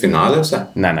 Ne. To je finale vse?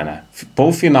 Ne.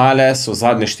 Polfinale so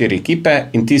zadnje 4 ekipe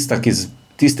in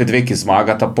tiste dve, ki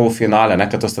zmagata polfinale,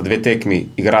 ker to sta 2 tekmi,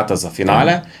 igrata za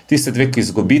finale, tiste 2, ki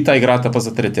izgubita, igrata pa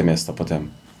za tretje mesto potem.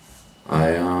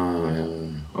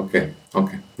 Ok.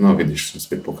 No, vidiš, sem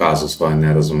spet pokazal svoje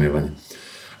nerazumevanje.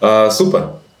 Super.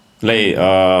 Lej,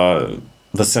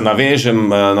 da se navežem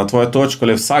na tvojo točko,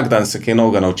 vsak dan se kaj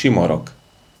novega naučimo, Rok.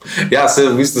 Ja,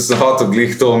 v bistvu sem hotel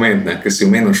glih to omeniti, ker si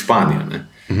omenil Španijo.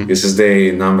 Jaz se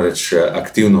zdaj namreč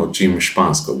aktivno učim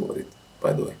špansko govoriti.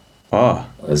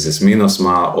 Z Jasmino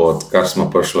smo, odkar smo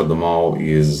prišli domov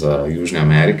iz Južne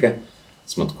Amerike,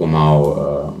 smo tako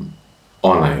malo,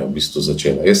 ona je v bistvu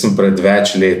začela. Jaz sem pred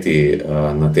več leti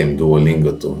na tem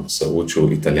Duolingotu se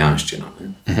učil italijanščino.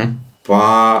 Pa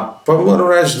moram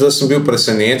reči, da sem bil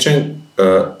presenečen.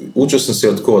 Učil sem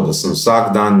se tako, da sem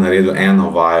vsak dan naredil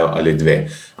eno vajo ali 2,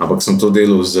 ampak sem to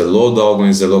delal zelo dolgo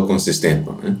in zelo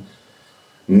konsistentno.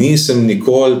 Nisem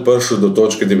nikoli prišel do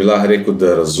točke, da bi lahko rekel,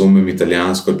 da razumem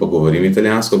italijansko ali pa govorim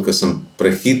italijansko, ker sem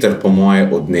prehiter po moje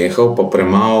odnehal, pa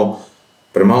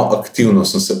premalo aktivno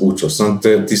sem se učil. Sem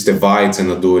tiste vajice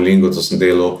na Duolingu, to sem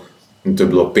delal in to je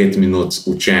bilo 5 minut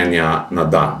učenja na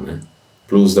dan.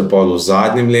 Plus da pol v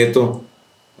zadnjem letu,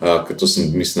 ker to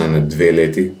sem mislim na 2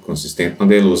 leti konsistentno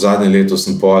delal, v zadnjem letu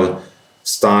sem pol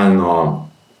stalno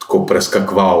tako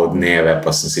preskakval dneve,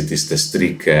 pa sem si tiste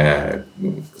strike,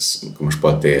 ko imaš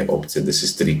pa te opcije, da si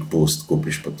strik pust,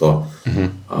 kupiš pa to.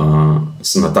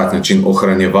 Sem na tak način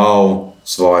ohranjeval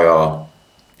svojo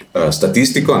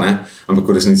statistiko, ampak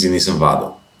v resnici nisem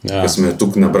vadil. Ker sem imel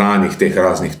tukaj nabranih teh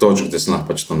raznih točk, da sem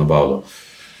lahko pač to nabavljal.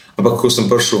 Ampak ko sem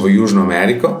prišel v Južno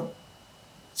Ameriko,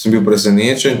 sem bil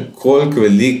presenečen, koliko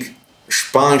veliko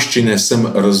španščine sem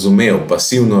razumel,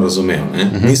 pasivno razumel.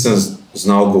 Nisem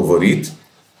znal govoriti,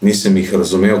 nisem jih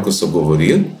razumel, ko so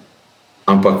govorili,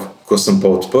 ampak ko sem pa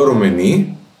odprl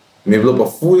meni, mi je bilo pa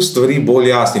ful stvari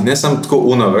bolj jasnih. Ne samo tako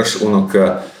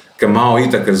ki malo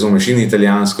itak razumeš in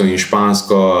italijansko in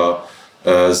špansko,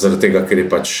 zaradi tega, ker je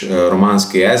pač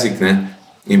romanski jezik,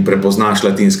 in prepoznaš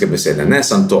latinske besede. Ne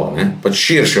samo to, pač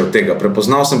širše od tega.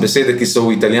 Prepoznal sem besede, ki so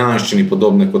v italijanščini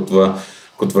podobne kot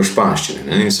v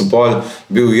španščini. In sem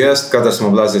bil jaz, kadar smo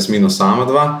bila z Jasmino sama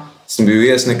dva, sem bil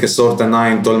jaz neke sorte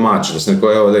najin tolmač, da sem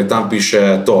rekel, tam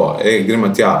piše to, gremo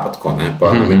tja, pa tako,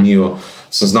 pa na meniju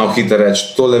sem znal hitro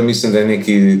reči, tole mislim, da je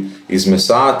nekaj iz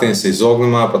mesa, tem se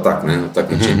izognemo, pa tak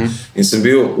način. In sem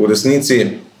bil v resnici,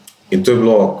 in to je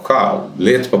bilo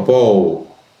let pa pol,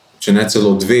 če ne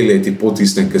celo 2 leti po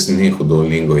tistem, ker sem nehal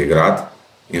Duolingo igrati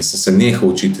in sem se nehal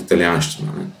učiti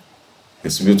italijanščino.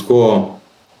 In sem bil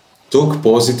tako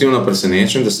pozitivno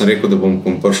presenečen, da sem rekel, da bom, ko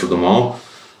bom prišel domov,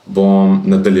 bom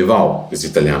nadaljeval z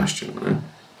italijanščino. Ne.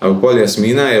 Ampak pol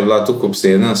Jasmina je bila tako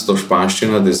obsedena s to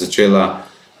španščino, da je začela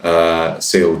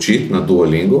se je učiti na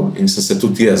Duolingu in sem se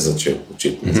tudi jaz začel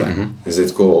učiti nazaj. Zdaj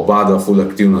tako oba ful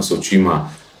aktivno se učima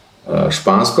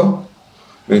špansko.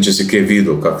 Vem, če si kaj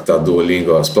videl, kako ta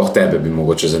Duolingo, sploh tebe bi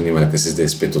mogoče zanimalo, ker si zdaj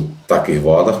spet v takih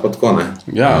vodah, pa tako, ne?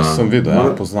 Ja, sem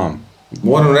videl, poznam.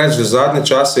 Moram reči, da zadnje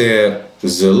čase je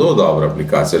zelo dobra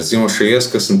aplikacija. Recimo še jaz,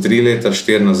 ko sem 3 leta,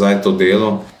 4 nazaj to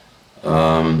delo,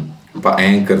 pa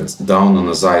enkrat davno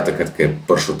nazaj, takrat, ko je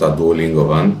prišel ta Duolingo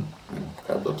ven,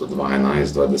 kaj je bilo to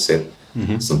 2011, 2010,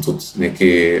 sem tudi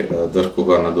nekaj drkal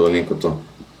gor na Duolingo to,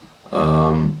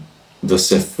 da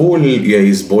se ful je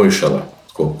izboljšala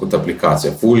kot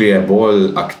aplikacija. Ful je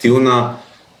bolj aktivna,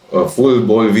 ful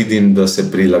bolj vidim, da se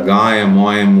prilagaja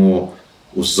mojemu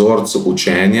vzorcu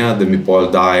učenja, da mi pol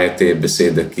daje te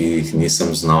besede, ki jih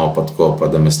nisem znal, pa tako, pa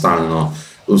da me stalno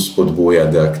spodbuja,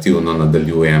 da aktivno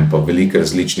nadaljujem, pa veliko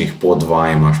različnih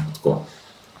podvaj imaš, pa tako.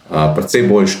 Precej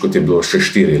boljš, kot je bilo še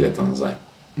 4 leta nazaj.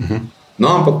 No,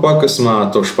 ampak pa, ko smo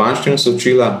to španščino se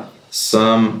učila,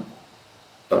 sem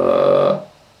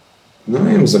ne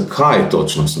vem, zakaj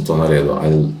točno sem to naredil.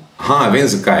 Vem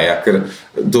zakaj, ja, ker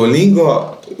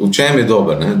Duolingo v čem je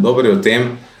dober, ne? Dober je v tem,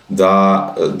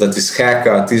 da ti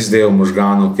zheka tisti del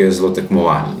možganov, ki je zelo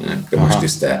tekmovalni, ne? Ker imaš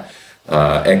tiste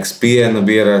XP-je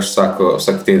nabiraš,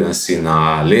 vsak teden si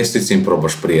na lestvici in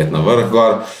probaš prijeti na vrh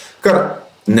gor, kar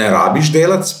ne rabiš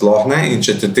delati, sploh ne, in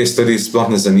če te stvari sploh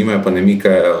ne zanimajo, pa ne mika,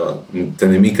 da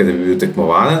bi bil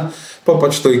tekmovalen, pa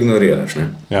pač to ignoriraš, ne?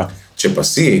 Ja. Če pa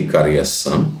si, kar jaz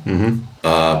sem,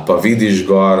 pa vidiš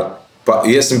gor, pa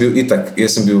jaz sem bil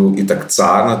itak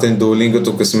car na tem Duolingu,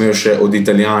 ker sem imel še od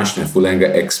italijanščine ful enega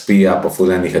XP-ja, pa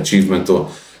ful enih achievementov,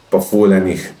 pa ful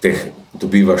enih teh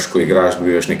dobivaš, ko igraš,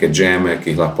 dobivaš neke džeme, ki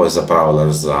jih lahko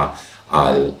zapravljaš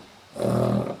ali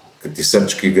ki ti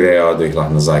srčki grejo, da jih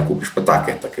lahko nazaj kupiš, pa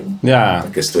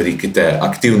take stvari, ki te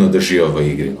aktivno držijo v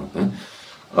igri.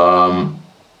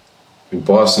 In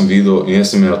pa sem videl, in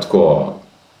jaz sem imel tako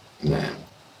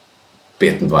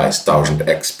 25,000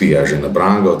 XP-ja že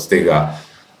nabranega, od tega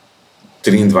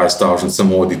 23,000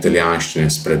 samo od italijanščine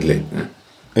spred let. Ne.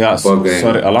 Ja,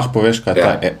 a lahko poveš, kaj je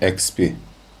ta XP?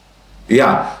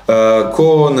 Ja,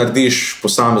 ko narediš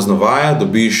posamezno vajo,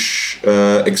 dobiš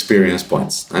experience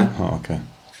points. Ne. Okay.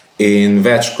 In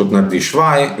več kot narediš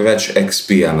vaj, več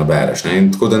XP-ja nabereš. Ne. In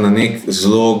tako da na nek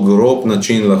zelo grob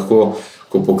način lahko,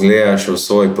 ko pogledaš v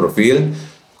svoj profil,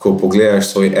 ko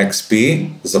pogledaš svoj XP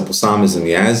za posamezen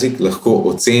jezik, lahko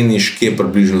oceniš, kje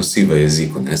približno si v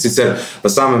jeziku. Ne. Sicer v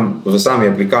sami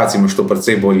aplikaciji imaš to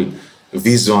precej bolj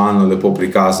vizualno lepo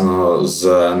prikazano z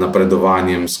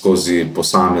napredovanjem skozi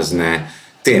posamezne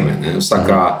teme. Ne.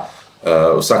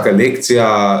 Vsaka lekcija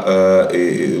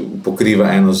pokriva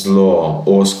eno zelo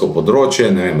ozko področje,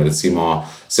 ne vem, recimo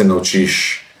se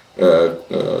naučiš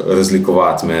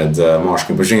razlikovati med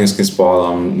moškim in ženskim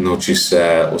spolom, naučiš se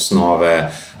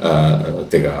osnove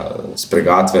tega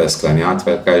spregatve,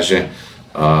 sklanjatve, kaj že,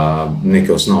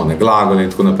 neke osnovne glagole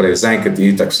in tako naprej. Zaenkrat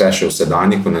je itak vse še v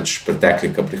sedanjiku, nič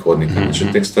preteklika, prihodnika, nič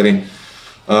od teh stvari.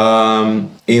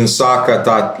 In vsaka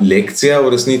ta lekcija v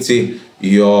resnici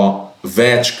jo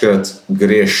večkrat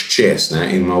greš čez, ne,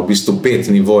 in ima v bistvu 5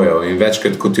 nivojev in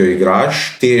večkrat, kot jo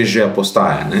igraš, težja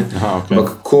postaja. Ne. Okay.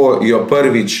 Ampak, ko jo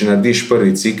prvič narediš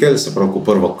prvi cikel, se pravi, ko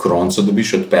prvo kronco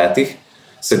dobiš od 5,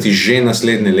 se ti že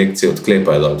naslednje lekcije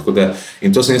odklepajo dol. Tako da, in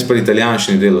to sem jaz pri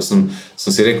italijanščini delal, sem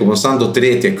si rekel, bom sam do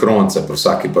 3. kronce pri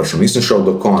vsaki prišel, nisem šel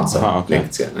do konca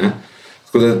lekcije. Ne.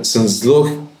 Tako da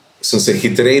sem se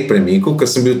hitreje premikal, ker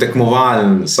sem bil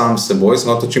tekmovalen sam s seboj, sem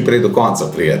hotel čim prej do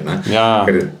konca prijeti. Ja.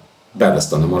 Ker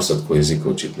bedasto, ne moraš se tako jezika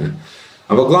učiti. Ne.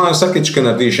 Ampak glavno, vsakeč, ko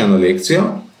narediš eno lekcijo,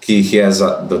 ki jih je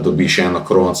da dobiš eno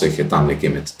kronco, jih je tam nekje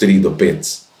med 3 do 5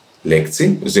 lekcij,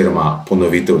 oziroma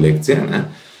ponovitev lekcije, ne,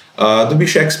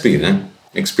 dobiš XP, ne,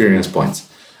 experience points.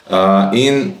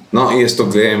 Jaz to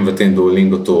gledam v tem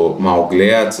Duolingu, to malo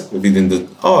gledati, vidim, da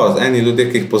eni ljudje,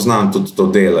 ki jih poznam, tudi to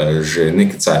delajo že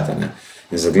nekaj cajta, ne.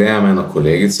 In zagledam eno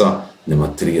kolegico, da ima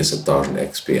 30,000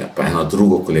 XP-ja, pa eno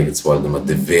drugo kolegico, da ima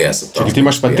 90,000. Čekaj, ti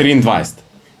imaš pa 23.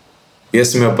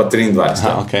 Jaz sem imel pa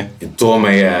 23. Okay. In to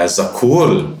me je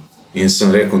zakuril. In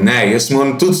sem rekel, ne, jaz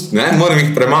moram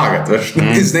jih premagati.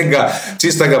 Iz nekega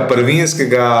čistega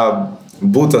prvinskega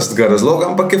butastega razloga,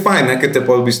 ampak je fajn, ker te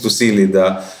pa v bistvu sili,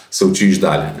 da se učiš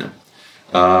dalje. Ne.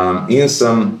 In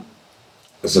sem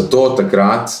zato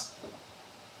takrat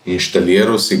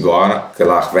inštaliral si gor, ker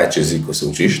lahko več jezikov se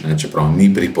učiš, ne, čeprav ni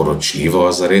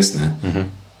priporočljivo zares, ne.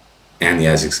 En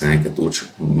jezik se nekaj uči,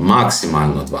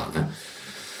 maksimalno 2. Ne.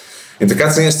 In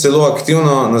takrat sem jaz celo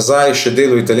aktivno nazaj še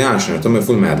delal italijanščino, to me je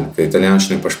ful medel, ker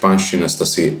italijanščina in pa španščina sta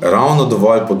si ravno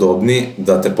dovolj podobni,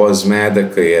 da te pol zmede,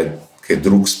 ker je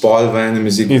drug spol v enem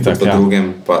jeziku, Itak, v ja. drugem,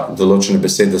 pa določene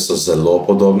besede so zelo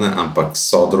podobne, ampak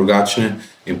so drugačne.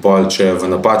 In pol, če v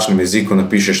napačnem jeziku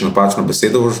napišeš napačno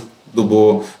besedo,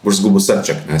 boš zgubil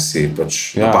srček, ne, si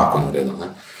pač napako naredil.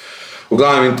 Ne. V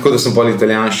glavnem, tako da sem pol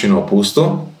italijanščino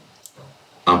opustil,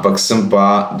 ampak sem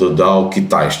pa dodal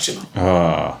kitajščino,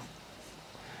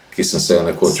 ki sem se jo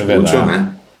nekoč učil, ne.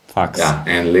 Faks. Ja,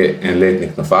 en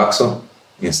letnik na faksu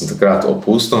in sem takrat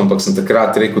opustil, ampak sem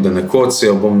takrat rekel, da nekoč se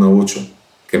jo bom naučil,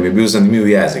 ker mi je bil zanimiv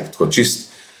jezik, tako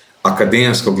čist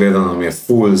akademsko gledano mi je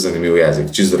ful zanimiv jezik,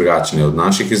 čist drugačen od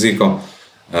naših jezikov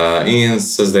in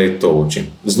se zdaj to učim.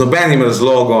 Z nobenim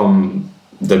razlogom,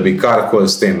 da bi karkoli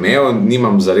s tem imel,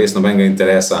 nimam zares nobenega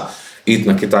interesa iti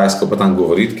na kitajsko, pa tam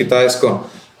govoriti kitajsko.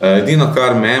 Edino,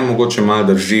 kar me mogoče malo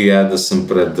drži, je, da sem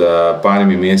pred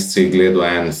parimi meseci gledal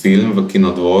en film v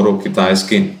kinodvoru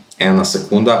kitajski, 1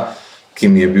 sekunda, ki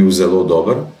mi je bil zelo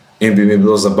dober in bi mi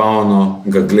bilo zabavno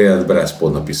ga gledati brez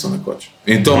podnapisov nekoč.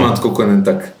 In to imam tako kot en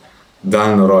tak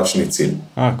daljnoročni cilj.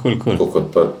 Cool. Tako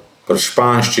kot pri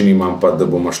španščini imam pa, da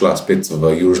bomo šla spet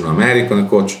v Južno Ameriko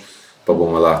nekoč, pa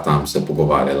bomo lahko tam se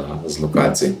pogovarjala z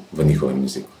lokalci v njihovem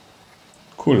jeziku.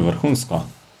 Cool, vrhunsko.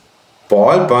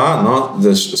 Pol pa, no,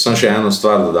 da sem še eno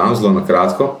stvar dodam, zelo na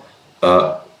kratko,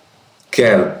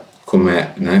 ker ko me,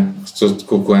 ne,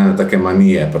 ko ena take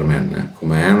manije pri meni, ne, ko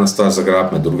me ena stvar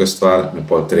zagrab, me druga stvar, me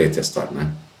pol tretja stvar, ne.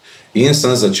 In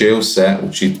sem začel se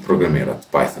učiti programirati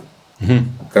Python.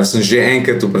 Kar sem že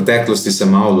enkrat v preteklosti se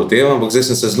malo loteval, ampak zdaj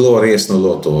sem se zelo resno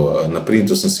lotil.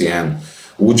 Naprintil sem si en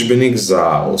učbenik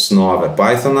za osnove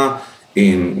Pythona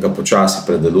in ga počasi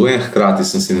predelujem. Hkrati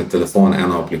sem si na telefon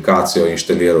eno aplikacijo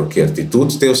inštaliral, kjer ti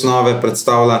tudi te osnove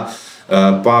predstavlja,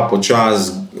 pa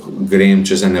počasi grem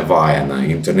čez ene vaje na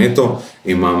internetu.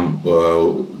 Imam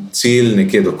cilj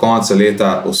nekje do konca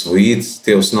leta osvojiti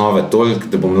te osnove toliko,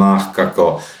 da bom lahko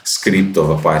kako skripto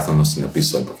v Pythonu si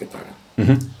napisal pa kaj takega.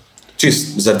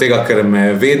 Čist zaradi tega, ker me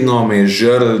je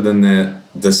žrl,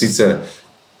 da sicer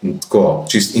tako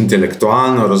čist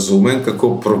intelektualno razumem,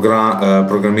 kako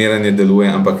programiranje deluje,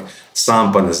 ampak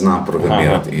sam pa ne znam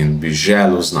programirati in bi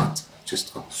želel znati.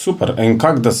 Čisto. Super. In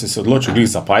kako da si se odločil glih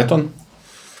za Python?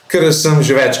 Ker sem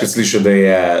že večkrat slišal, da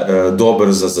je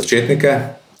dober za začetnike,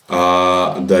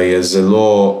 da je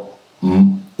zelo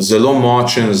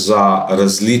močen za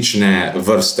različne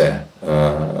vrste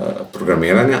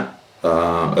programiranja,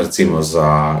 recimo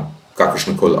za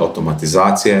kakršnekoli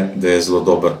avtomatizacije, da je zelo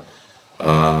dober.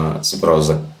 Se pravi,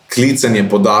 za klicanje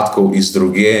podatkov iz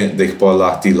drugje, da jih pol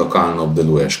lahko ti lokalno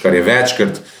obdeluješ, kar je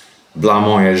večkrat bila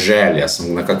moja želja.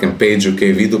 Sem na kakem pageu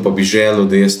kaj videl, pa bi želel,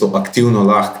 da jaz to aktivno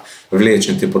lahko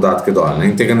vlečem te podatke dol. Ne?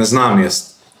 In tega ne znam jaz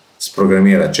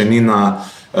sprogramirati. Če ni na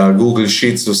Google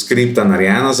Sheetsu skripta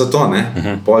narejena za to,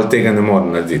 ne? Pol tega ne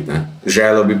morem narediti. Ne?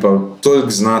 Želel bi pa toliko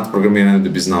znati programirati, da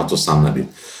bi znal to sam narediti.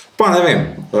 Pa ne vem,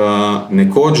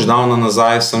 nekoč davno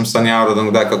nazaj sem sanjal, da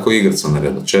kdaj kako igrico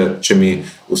naredil. Če mi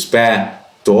uspe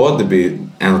to, da bi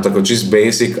eno tako čist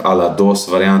basic ala DOS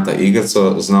varianta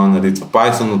igrico znal narediti v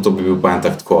Pythonu, to bi bil pa en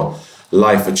tako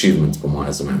life achievement po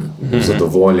moje za mene.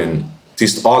 Zadovoljen.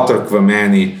 Tist otrok v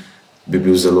meni bi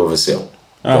bil zelo vesel,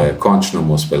 da je končno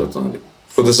mu uspelo to narediti.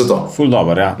 Tako da se to. Ful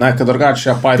dober, ja. Nekaj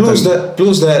drugače, Python.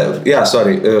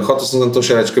 Hotel sem to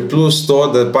še reči, plus to,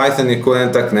 da Python je kot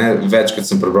en tak, ne, večkrat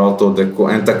sem prebral to, da je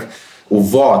kot en tak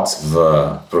uvod v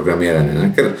programiranje.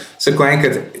 Ne? Ker se ko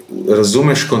enkrat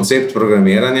razumeš koncept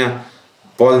programiranja,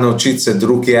 pol naučiti se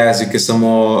drug jezik je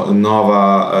samo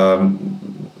nova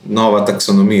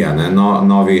taksonomija, ne?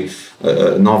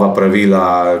 Nova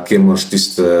pravila, kjer moraš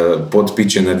tiste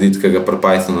podpiče narediti, ki ga pri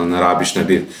Pythonu ne rabiš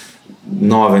narediti.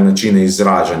 Nove načine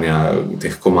izražanja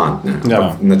teh komand.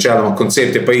 Načeloma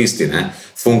koncept je pa isti. Ne?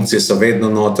 Funkcije so vedno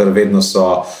noter, vedno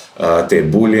so te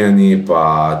booleani,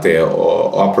 pa te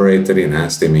operatori, ne?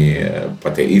 S temi, pa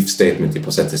te if statementi, pa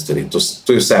vse te stvari. To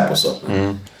je vse posod.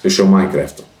 To je še v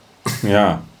Minecraftu.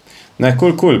 Ja. Ne,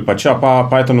 cool. Pač ja, pa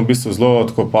Python v bistvu zelo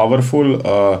tako powerful,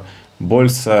 bolj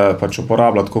se pač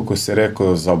uporablja, tako kot si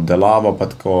rekel, za obdelavo, pa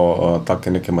tako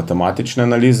take neke matematične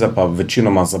analize, pa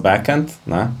večinoma za backend,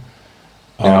 ne?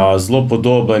 Zelo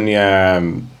podoben je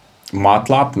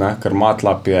MATLAB, ne? Ker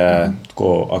MATLAB je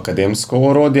tako akademsko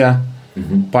orodje,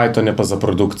 Python je pa za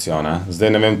produkcijo. Ne? Zdaj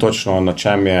ne vem točno, na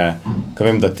čem je, ker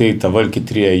vem, da ta veliki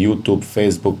trije, YouTube,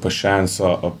 Facebook, pa Shance,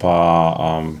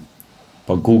 pa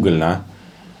Google, ne?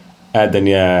 eden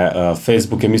je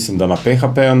Facebook, je mislim, da na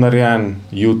PHP-ju narejen,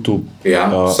 YouTube. Ja,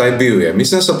 vsaj bil je.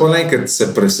 Mislim, da so pa enkrat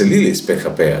se preselili iz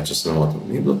PHP-ja, če se ne motim.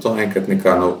 Ni bilo to enkrat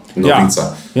neka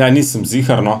novica. Ja, nisem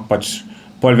ziher, no. Pač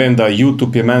pol vem, da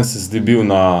YouTube je meni se zdi bil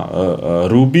na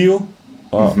Rubyju,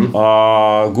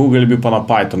 Google je bil pa na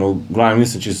Pythonu, v glavnem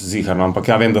nisem čisto ziher, no, ampak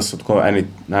ja vem, da so tako eni,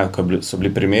 ko so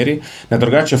bili primeri. Ne,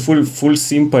 drugače full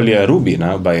simple je Ruby,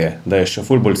 ne, da je še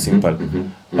full bolj simple.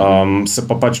 Se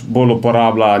pa pač bolj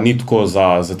uporablja, ni tako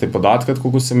za te podatke,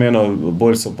 tako kot se menil,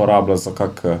 bolj se uporablja za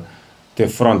kak te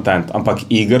front-end, ampak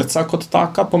igrica kot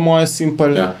taka, po moje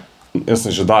simple. Ja. Jaz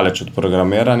sem že daleč od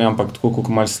programiranja, ampak tako,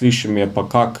 kot malo slišim, je pa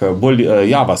kak bolj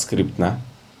JavaScript, ne?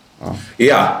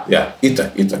 Ja,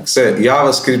 itak.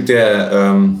 JavaScript je,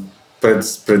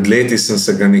 pred leti sem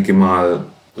se ga nekaj malo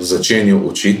začenjal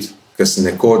učiti, ker sem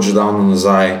nekoč davno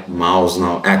nazaj malo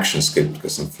znal ActionScript,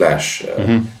 ker sem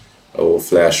v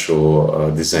Flashu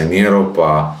dizajniral,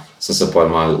 pa sem se pa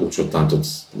malo učil tam tudi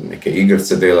neke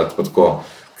igrice delati, tako,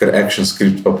 ker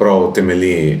ActionScript pa prav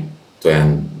temelji, to je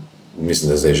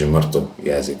mislim, da je zdaj že mrtev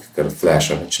jezik, ker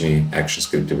Flasha več ni,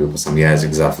 ActionScript je bil pa sam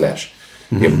jezik za Flash.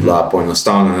 Je bila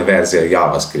poenostavljena verzija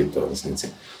JavaScripta v resnici.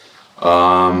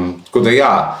 Tako da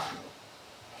ja,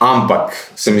 ampak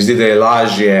se mi zdi, da je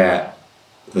lažje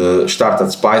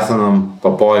štartati s Pythonom,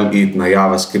 pa pol iti na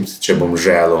JavaScript, če bom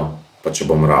želel, pa če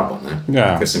bom rabil.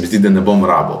 Yeah. Ker se mi zdi, da ne bom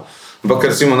rabil. Ampak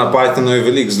recimo na Pythonu je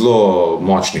veliko zelo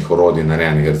močnih orodij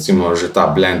narejenih. Recimo že ta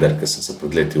Blender, ki sem se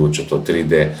pred leti učil, to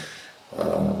 3D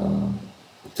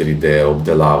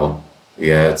obdelavo,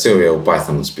 cel je v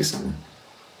Pythonu spisan.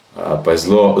 Pa je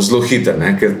zelo hiter,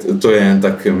 ker to je en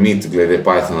tak mit glede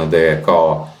Pythona, da je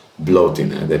kao bloaty,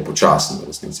 da je počasen v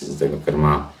resnici, zato ker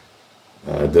ima,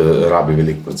 da rabi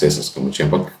veliko procesorske moči.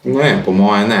 Ampak po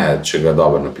moje ne, če ga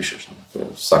dobro napišeš.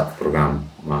 Vsak program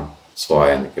ima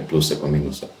svoje neke pluse pa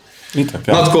minuse. Itak,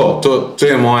 ja. No tako, to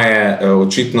je moje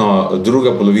očitno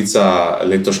druga polovica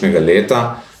letošnjega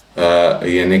leta,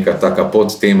 je neka taka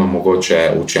podtema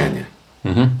mogoče učenje.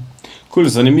 Cool,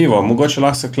 zanimivo. Mogoče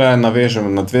lahko se tukaj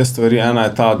navežem na dve stvari. Ena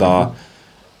je ta, da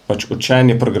pač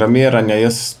učenje programiranja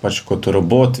jaz pač kot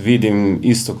robot vidim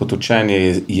isto kot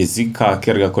učenje jezika,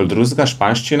 kjerkoli drugega,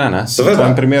 španščine, ne? Seveda,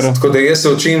 tako da jaz se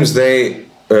učim zdaj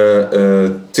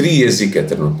 3 jezike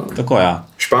trenutno. Tako, ja.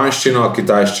 Španščino,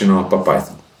 kitajščino pa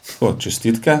Python. Tako,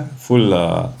 čestitke,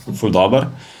 ful dober.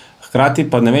 Hkrati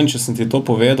pa ne vem, če sem ti to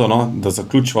povedal, no, da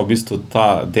zaključiva v bistvu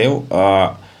ta del,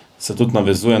 se tudi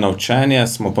navezuje na učenje.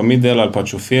 Smo pa mi delali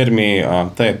pač v firmi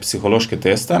te psihološke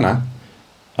teste, ne,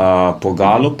 po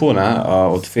Galupu, ne,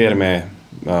 od firme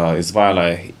izvajala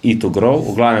je E2Grow.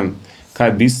 V glavnem,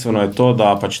 kaj bistveno je to,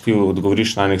 da pač ti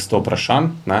odgovoriš na enih 100 vprašanj,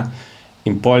 ne,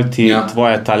 in pol ti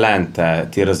tvoje talente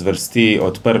ti razvrsti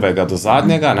od prvega do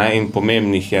zadnjega, ne, in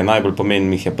najbolj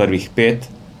pomembnih je prvih 5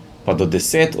 pa do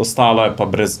 10, ostalo je pa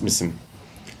brez, mislim,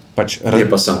 pač je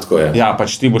pa sem tako, je. Ja,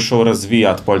 pač ti bo šel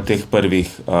razvijati pol teh prvih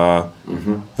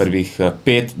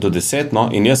 5 do 10, no,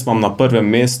 in jaz imam na prvem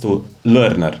mestu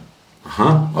learner.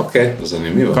 Aha, ok,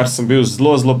 zanimivo. Kar sem bil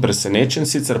zelo presenečen,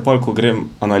 sicer pol, ko grem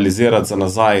analizirati za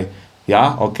nazaj,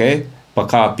 ja, ok, pa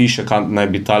kaj piše, kaj naj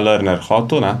bi ta learner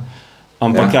hotel, ne,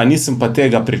 ampak ja, nisem pa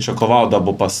tega pričakoval, da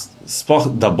bo pa sploh,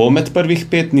 da bo med prvih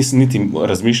 5, nisem niti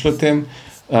razmišljal o tem,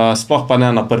 sploh pa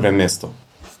ne na prvem mestu.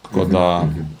 Tako da,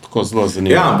 tako zelo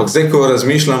zanimivo. Ja, ampak zdaj, ko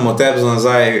razmišljam o tebi za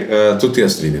nazaj, tudi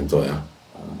jaz vidim to, ja.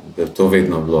 Da je to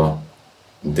vedno bilo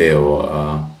del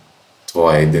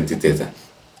tvoje identitete.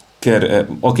 Ker,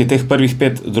 ok, teh prvih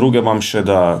 5, druge imam še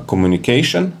da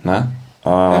communication, ne,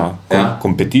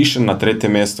 competition na 3.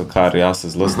 mestu, kar jaz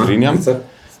se zelo strinjam.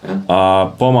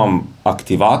 Pa imam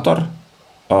aktivator,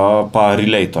 pa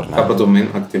relator. Ne. Kaj pa to meni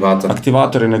aktivator?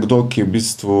 Aktivator je nekdo, ki v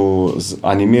bistvu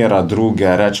animira druge,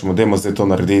 rečemo, dajmo zdaj to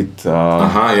narediti.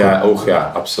 Aha, ja,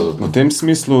 absolutno. V tem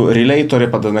smislu, relator je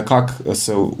pa, da nekako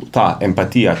se ta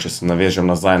empatija, če se navežem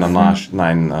nazaj na naš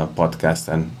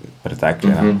podcast,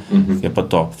 pretekli, je pa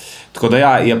to. Tako da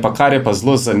ja, je pa, kar je pa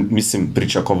zelo, mislim,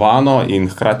 pričakovano in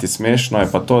hkrati smešno,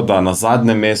 je pa to, da na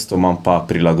zadnjem mestu imam pa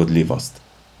prilagodljivost.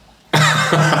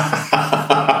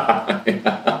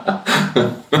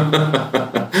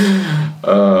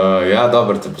 Ja,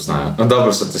 dobro te poznajo.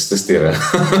 Dobro so te testirali.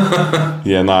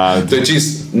 To je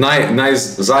čist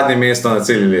zadnje mesto na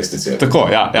celi lestvici. Tako,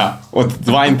 ja. Od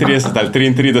 32 ali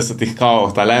 33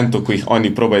 kao talentov, ko jih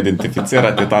oni probajo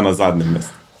identificirati, je ta na zadnjem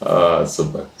mestu.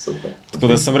 Super. Tako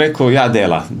da sem rekel, ja,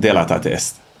 dela ta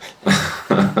test.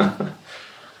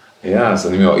 Ja,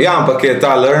 zanimivo. Ja, ampak je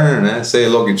ta learner, ne, saj je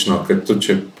logično, ker tudi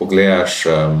če pogledaš,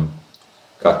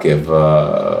 kak je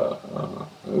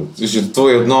že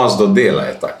tvoj odnos do dela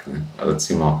je tak, ne.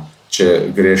 Recimo,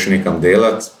 če greš nekam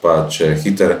delat, pa če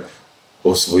hiter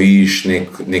osvojiš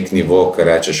nek nivo, ki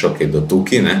rečeš, ok, do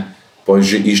tukaj, ne, potem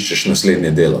že iščeš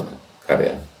naslednje delo, ne, kar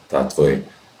je ta tvoj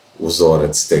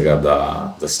vzorec tega,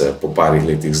 da se po parih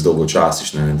letih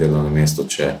zdolgočasiš na delovnem mestu,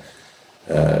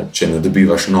 če ne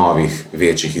dobivaš novih,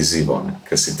 večjih izzivov, ne,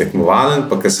 ker si tekmovalen,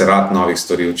 pa ker se rad novih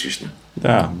stvari učiš. Ne.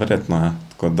 Ja, verjetno je.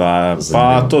 Tako da,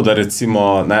 pa to, da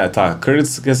recimo, ne, ta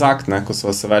Kurzgesagt, ne, ko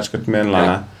so se večkrat menila,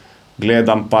 ne,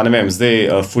 gledam, pa ne vem,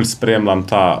 zdaj ful spremljam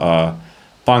ta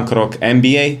punk rock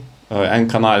NBA, en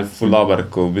kanal ful dober,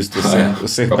 ko v bistvu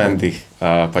vseh bendih,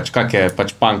 pač kak je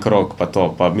pač punk rock, pa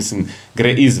to, pa mislim,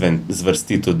 gre izven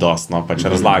zvrsti tudi dost, no, pač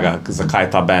razlaga,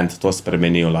 zakaj ta band to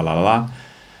spremenil,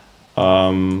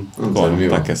 tako,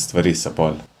 take stvari se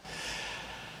pol.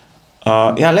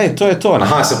 Ja, lej, to je to, ne.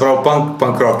 Aha, se pravi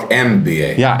punk rock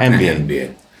NBA. Ja, NBA. NBA.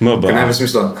 Ker ne bi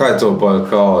smisla, kaj je to,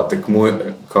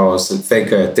 kao se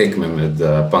fejkajo tekme med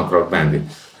punk rock bandi.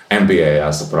 NBA,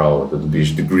 ja, se pravi, da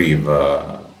dobiš degree v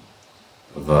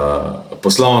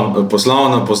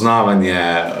poslovno poznavanje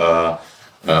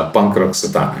punk rock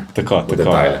sveta. Tako.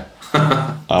 Detajle.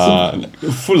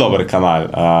 Ful dober kanal,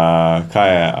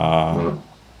 kaj je,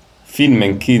 Finn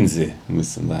McKinsey,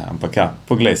 mislim, da je, ampak ja,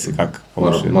 poglej si, kak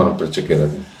pomoči. Moram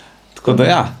prečekirati. Tako da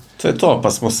ja, to je to,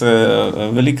 pa smo se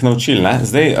veliko naučili, ne.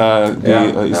 Zdaj bi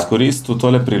izkoristil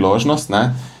tole priložnost,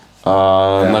 ne.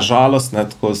 Nažalost, ne,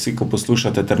 tako vsi, ko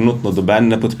poslušate, trenutno noben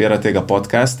ne podpira tega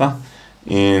podcasta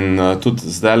in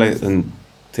tudi zdaj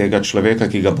tega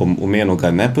človeka, ki ga bom omenil,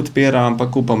 ga ne podpira,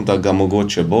 ampak upam, da ga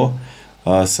mogoče bo.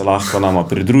 Se lahko nama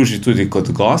pridruži tudi kot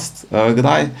gost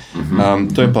kdaj.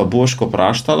 To je pa Boško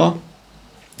Praštalo,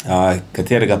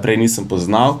 katerega prej nisem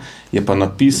poznal, je pa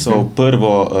napisal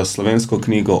prvo slovensko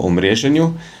knjigo o mreženju.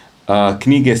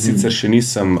 Knjige sicer še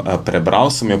nisem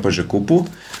prebral, sem jo pa že kupil.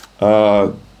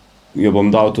 Jo bom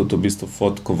dal tudi v bistvu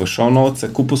fotko v show notes.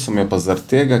 Kupil sem jo pa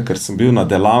zaradi tega, ker sem bil na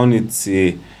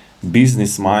delavnici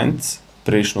Business Minds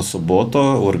prejšnjo soboto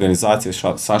v organizaciji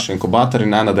Saša Inkubator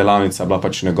in ena delavnica je bila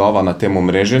pač njegova na temo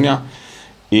mreženja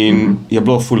in je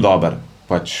bilo ful dober.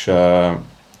 Pač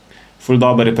ful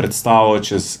dober je predstavil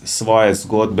čez svoje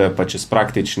zgodbe, pa čez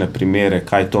praktične primere,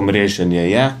 kaj to mreženje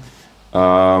je,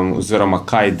 oziroma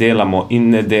kaj delamo in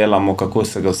ne delamo, kako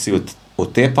se ga vsi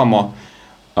otepamo.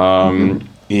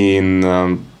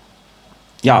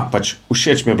 Ja, pač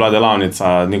všeč mi je bila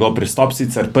delavnica, njegov pristop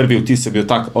sicer, prvi vtis je bil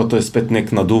tak, to je spet nek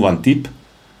naduvan tip,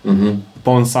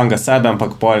 poln samega sebe,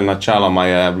 ampak pol načeloma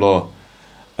je bilo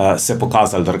se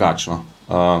pokazalo drugačno.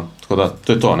 Tako da,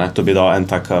 to je to, ne, to bi dal en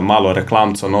tak malo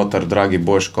reklamco noter, dragi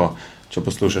Boško, če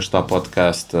poslušaš ta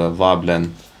podcast, vabljen,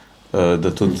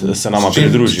 da tudi se nama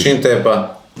pridružiš.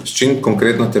 S čim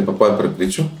konkretno te pa pol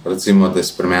prepričal, recimo, da je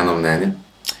spremenil mnenje?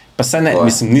 Pa se ne,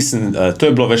 mislim, to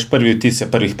je bilo več prvi vtis, je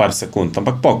prvih par sekund,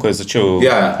 ampak ko je začel,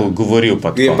 ko govoril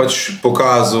pa tako. Je pač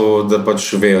pokazal, da pač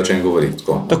ve, o čem govori.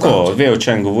 Tako, ve, o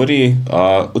čem govori,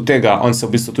 od tega, on se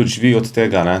v bistvu tudi živi od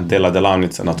tega, ne, dela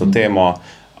delavnice na to temo,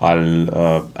 ali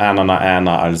ena na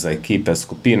ena, ali za ekipe,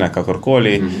 skupine,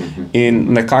 kakorkoli.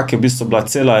 In nekako je v bistvu bila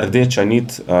cela rdeča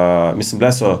nit, mislim,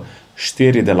 bile so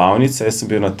 4 delavnice, jaz sem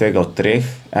bil na tega od 3,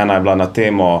 ena je bila na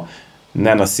temo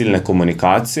nenasilne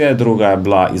komunikacije, druga je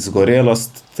bila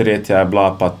izgorelost, tretja je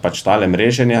bila pač tale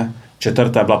mreženje,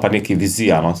 četrta je bila pa neki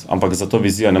vizija, no? Ampak za to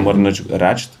vizijo ne morem nič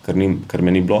reči, ker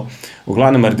me ni bilo. V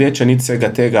glavnem rdeča nit vsega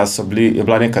tega je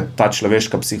bila neka ta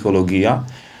človeška psihologija,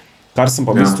 kar sem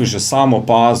pa v bistvu že sam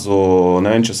opazil,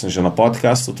 ne vem, če sem že na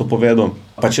podcastu to povedal.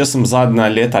 Pač jaz sem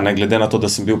zadnja leta, ne glede na to, da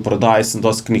sem bil v prodaji, sem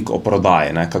dosti knjig o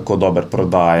prodaji, ne, kako dober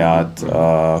prodajati,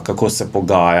 kako se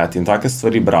pogajati in take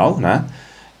stvari bral, ne.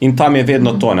 In tam je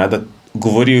vedno to, ne, da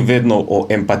govori vedno o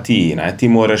empatiji, ne. Ti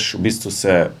moraš v bistvu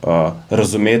se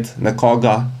razumeti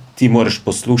nekoga, ti moraš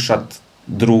poslušati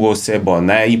drugo osebo,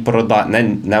 ne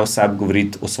vseb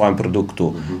govoriti o svojem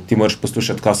produktu, ti moraš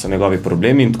poslušati, kaj so njegovi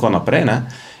problemi in tako naprej, ne.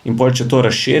 In pol, če to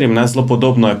razširim, ne, zelo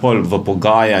podobno je pol v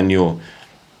pogajanju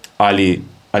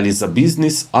ali za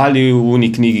biznis, ali v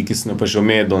uni knjigi, ki sem jo pa že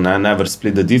omenil, ne, Never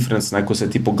Split the Difference, ne, ko se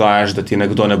ti pogajaš, da ti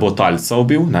nekdo ne bo talca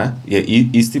ubil, ne, je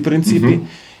isti principi.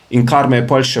 In kar me je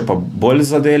pol še pa bolj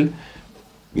zadel,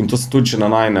 in to sem tudi že na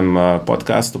najnem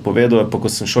podcastu povedal, pa ko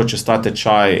sem šel čez ta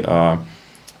tečaj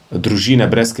družine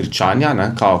brez kričanja,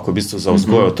 ne, kao, ko v bistvu za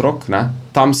vzgojo otrok, ne,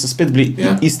 tam so spet bili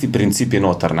isti principi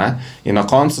noter, ne, in na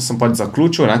koncu sem pač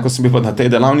zaključil, ne, ko sem bil na tej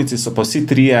delavnici, so pa vsi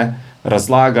trije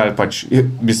razlagali, pač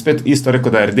bi spet isto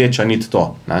rekel, da je rdeča nit to,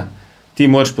 ne. Ti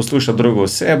moraš poslušati drugo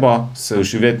osebo, se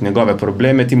vživeti njegove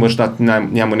probleme, ti moraš dati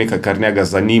njemu nekaj, kar njega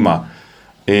zanima.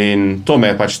 In to me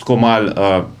je pač tako malo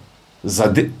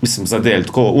zadel,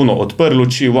 tako odprl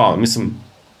oči, wow, mislim,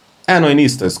 eno in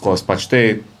isto je skozi, pač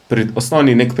te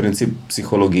osnovni nek princip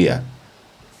psihologije.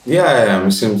 Ja,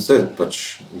 mislim, da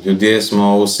pač ljudje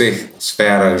smo v vseh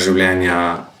sferah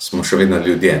življenja, smo še vedno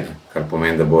ljudje, ne? Kar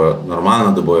pomeni, da bojo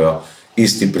normalno, da bojo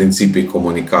isti principi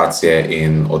komunikacije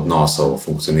in odnosov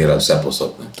funkcionirali vse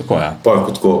posod. Tako je. Pol,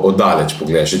 ko tako oddaleč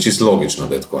pogledaš, je čisto logično,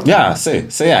 da je tako. Ne? Ja,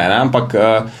 se je, ne? Ampak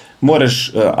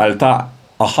moraš ali ta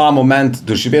aha moment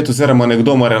doživeti, oziroma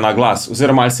nekdo mora na glas,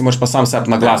 oziroma ali si moraš pa sam sebi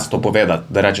na glas to povedati,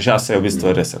 da rečeš, ja, se je v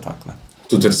bistvu res je tako.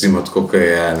 Tudi recimo tako, ko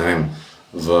je, ne vem,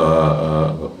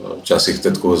 včasih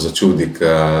te tako začudi,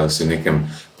 ko si v nekem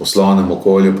poslovnem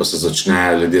okolju, pa se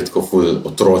začnejo ljudje tako ful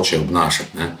otročje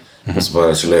obnašati, ne? Pa se pa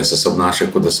reče, le se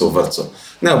obnašajo, kot da so v vrtcu.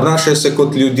 Ne, obnašajo se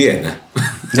kot ljudje, ne?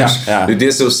 Ja.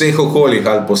 Ljudje se v vseh okoljih,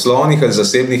 ali poslovnih, ali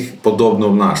zasebnih, podobno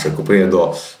obnašajo. Ko prije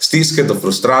do stiske, do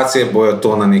frustracije, bojo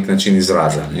to na nek način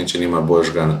izražali. In če nima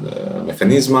boljšega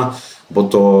mehanizma, bo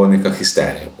to neka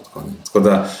histerija. Tako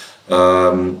da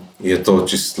je to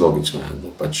čisto logično, da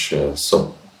pač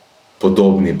so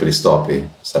podobni pristopi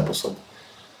vse posod.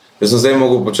 Jaz sem zdaj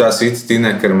mogel počasi iti,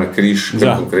 Tine, ker me križ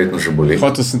konkretno že boli.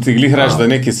 Hotel sem ti glih reči, da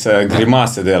neki se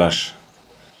grimase delaš.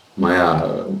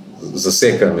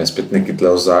 Zasekal me je spet neki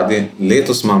tle v zadnji.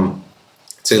 Letos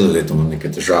celo leto imam neke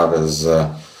težave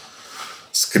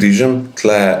s križem.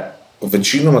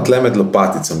 Večinoma tle med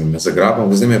lopaticami me zagrabam,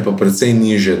 zdaj me je pa precej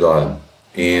niže dol.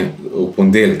 In v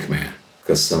ponedeljek me je,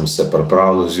 ker sem se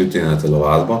pripravljal zjutraj na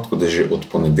telovadbo, tako da že od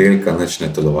ponedeljka nič ne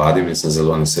telovadim in sem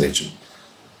zelo nesrečen.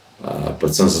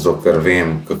 Predvsem zato, ker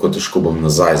vem, kako težko bom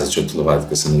nazaj začel telovati,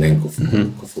 ker sem len ko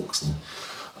fokus.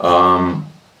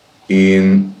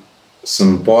 In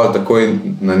sem takoj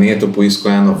na netu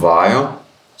poiskal eno vajo,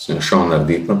 sem jo šel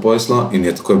narediti na poslo in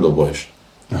je takoj bilo boljše.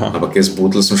 Ampak jaz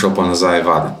butel sem šel pa nazaj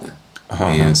vaditi.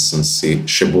 In sem si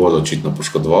še bolj očitno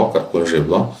poškodoval, karkoli že je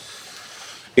bilo.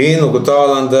 In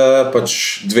ugotavljam, da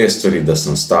pač dve stvari, da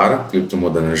sem star, kljub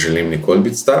temu, da ne želim nikoli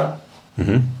biti star.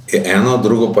 Je eno,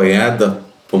 drugo pa je, da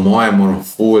po mojem moram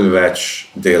ful več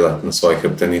delati na svojih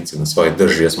hrbtenici, na svojih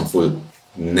drži. Jaz sem ful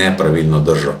nepravilno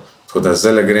držal. Tako da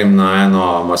zdaj grem na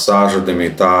eno masažo, da mi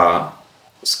ta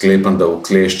sklepan, da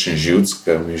ukleščen živc,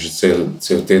 ker mi že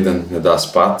cel teden ne da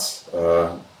spati,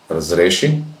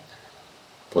 razreši.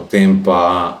 Potem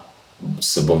pa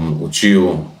se bom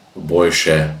učil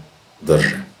boljše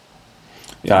drže.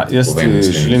 Ja, jaz ti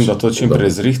želim, da to čim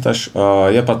prej zrihtaš.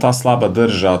 Je pa ta slaba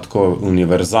drža tako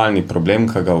univerzalni problem,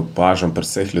 ki ga opažam pri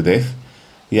vseh ljudeh.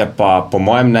 Je pa po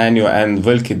mojem mnenju en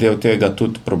veliki del tega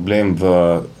tudi problem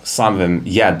v samem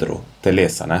jedru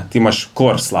telesa. Ne? Ti imaš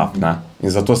kor slab, ne?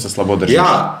 In zato se slabo držiš.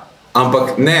 Ja,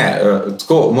 ampak ne,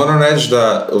 tako moram reči,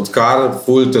 da odkar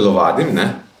ful telovadim, ne,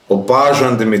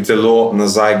 opažam, da mi telo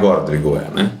nazaj gor dviguje.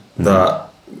 Ne?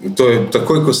 To je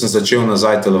takoj, ko sem začel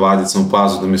nazaj telovaditi, sem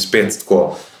opazil, da mi spet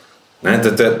tako, ne,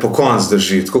 da te po konc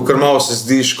drži. Tako, ker malo se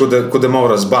zdiš, kot da malo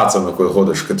razbacano, ko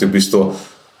hodiš, ker ti v bistvu,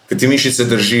 ker ti mišice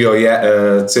držijo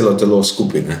celo telo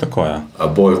skupaj. Ne? Tako je.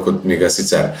 Bolj kot mi ga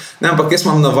sicer. Ne, ampak jaz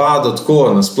imam navado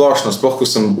tako na splošno, sploh ko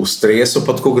sem v stresu,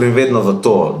 pa tako grem vedno v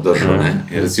to držo.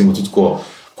 Recimo tudi tako,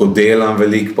 ko delam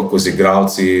veliko, pa ko z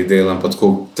igralci delam, pa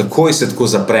takoj se tako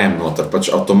zaprem noter,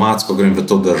 pač avtomatsko grem v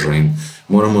to držo in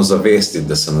moramo zavestiti,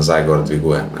 da se nazaj gor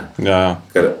dvigujem. Ja.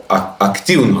 Ker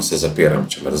aktivno se zapiram,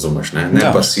 če me razumeš.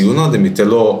 Ne pasivno, da mi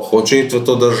telo hoče iti v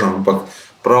to držo, ampak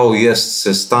prav jaz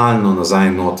se stalno nazaj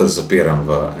noter zapiram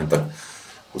v en tak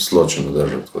usločeno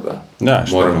držo, tako da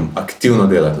moram aktivno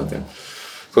delati na tem.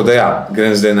 Tako da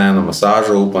grem zdaj na eno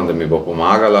masažo, upam, da mi bo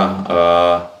pomagala,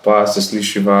 pa se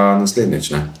slišiva naslednjič.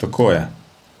 Ne? Tako je.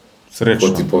 Srečno.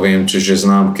 Ko ti povem, če že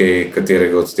znam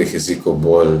katerega od teh jezikov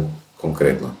bolj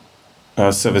konkretno.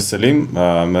 Se veselim,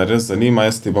 me res zanima,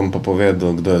 jaz ti bom pa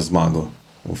povedal, kdo je zmagal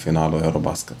v finalu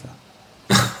Eurobasketa.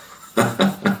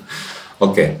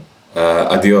 Ok,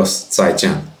 adios,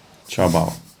 cajčan. Čau,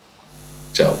 bao.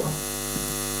 Čau, bao.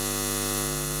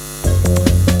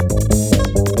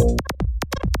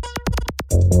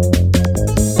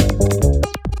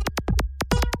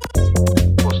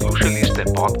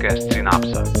 Podcast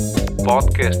Synapsa.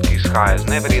 Podcast, ki izhaja z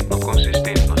neverjetno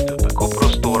konsistentnostjo tako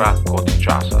prostora kot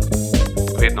časa.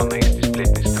 Vedno na isti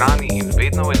spletni strani in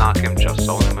vedno v enakem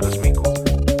časovnem razmiku.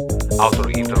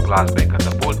 Avtor intro glasbe je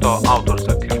Katapulto, avtor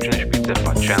zaključne špice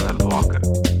pa Channel Walker.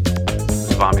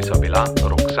 Z vami so bila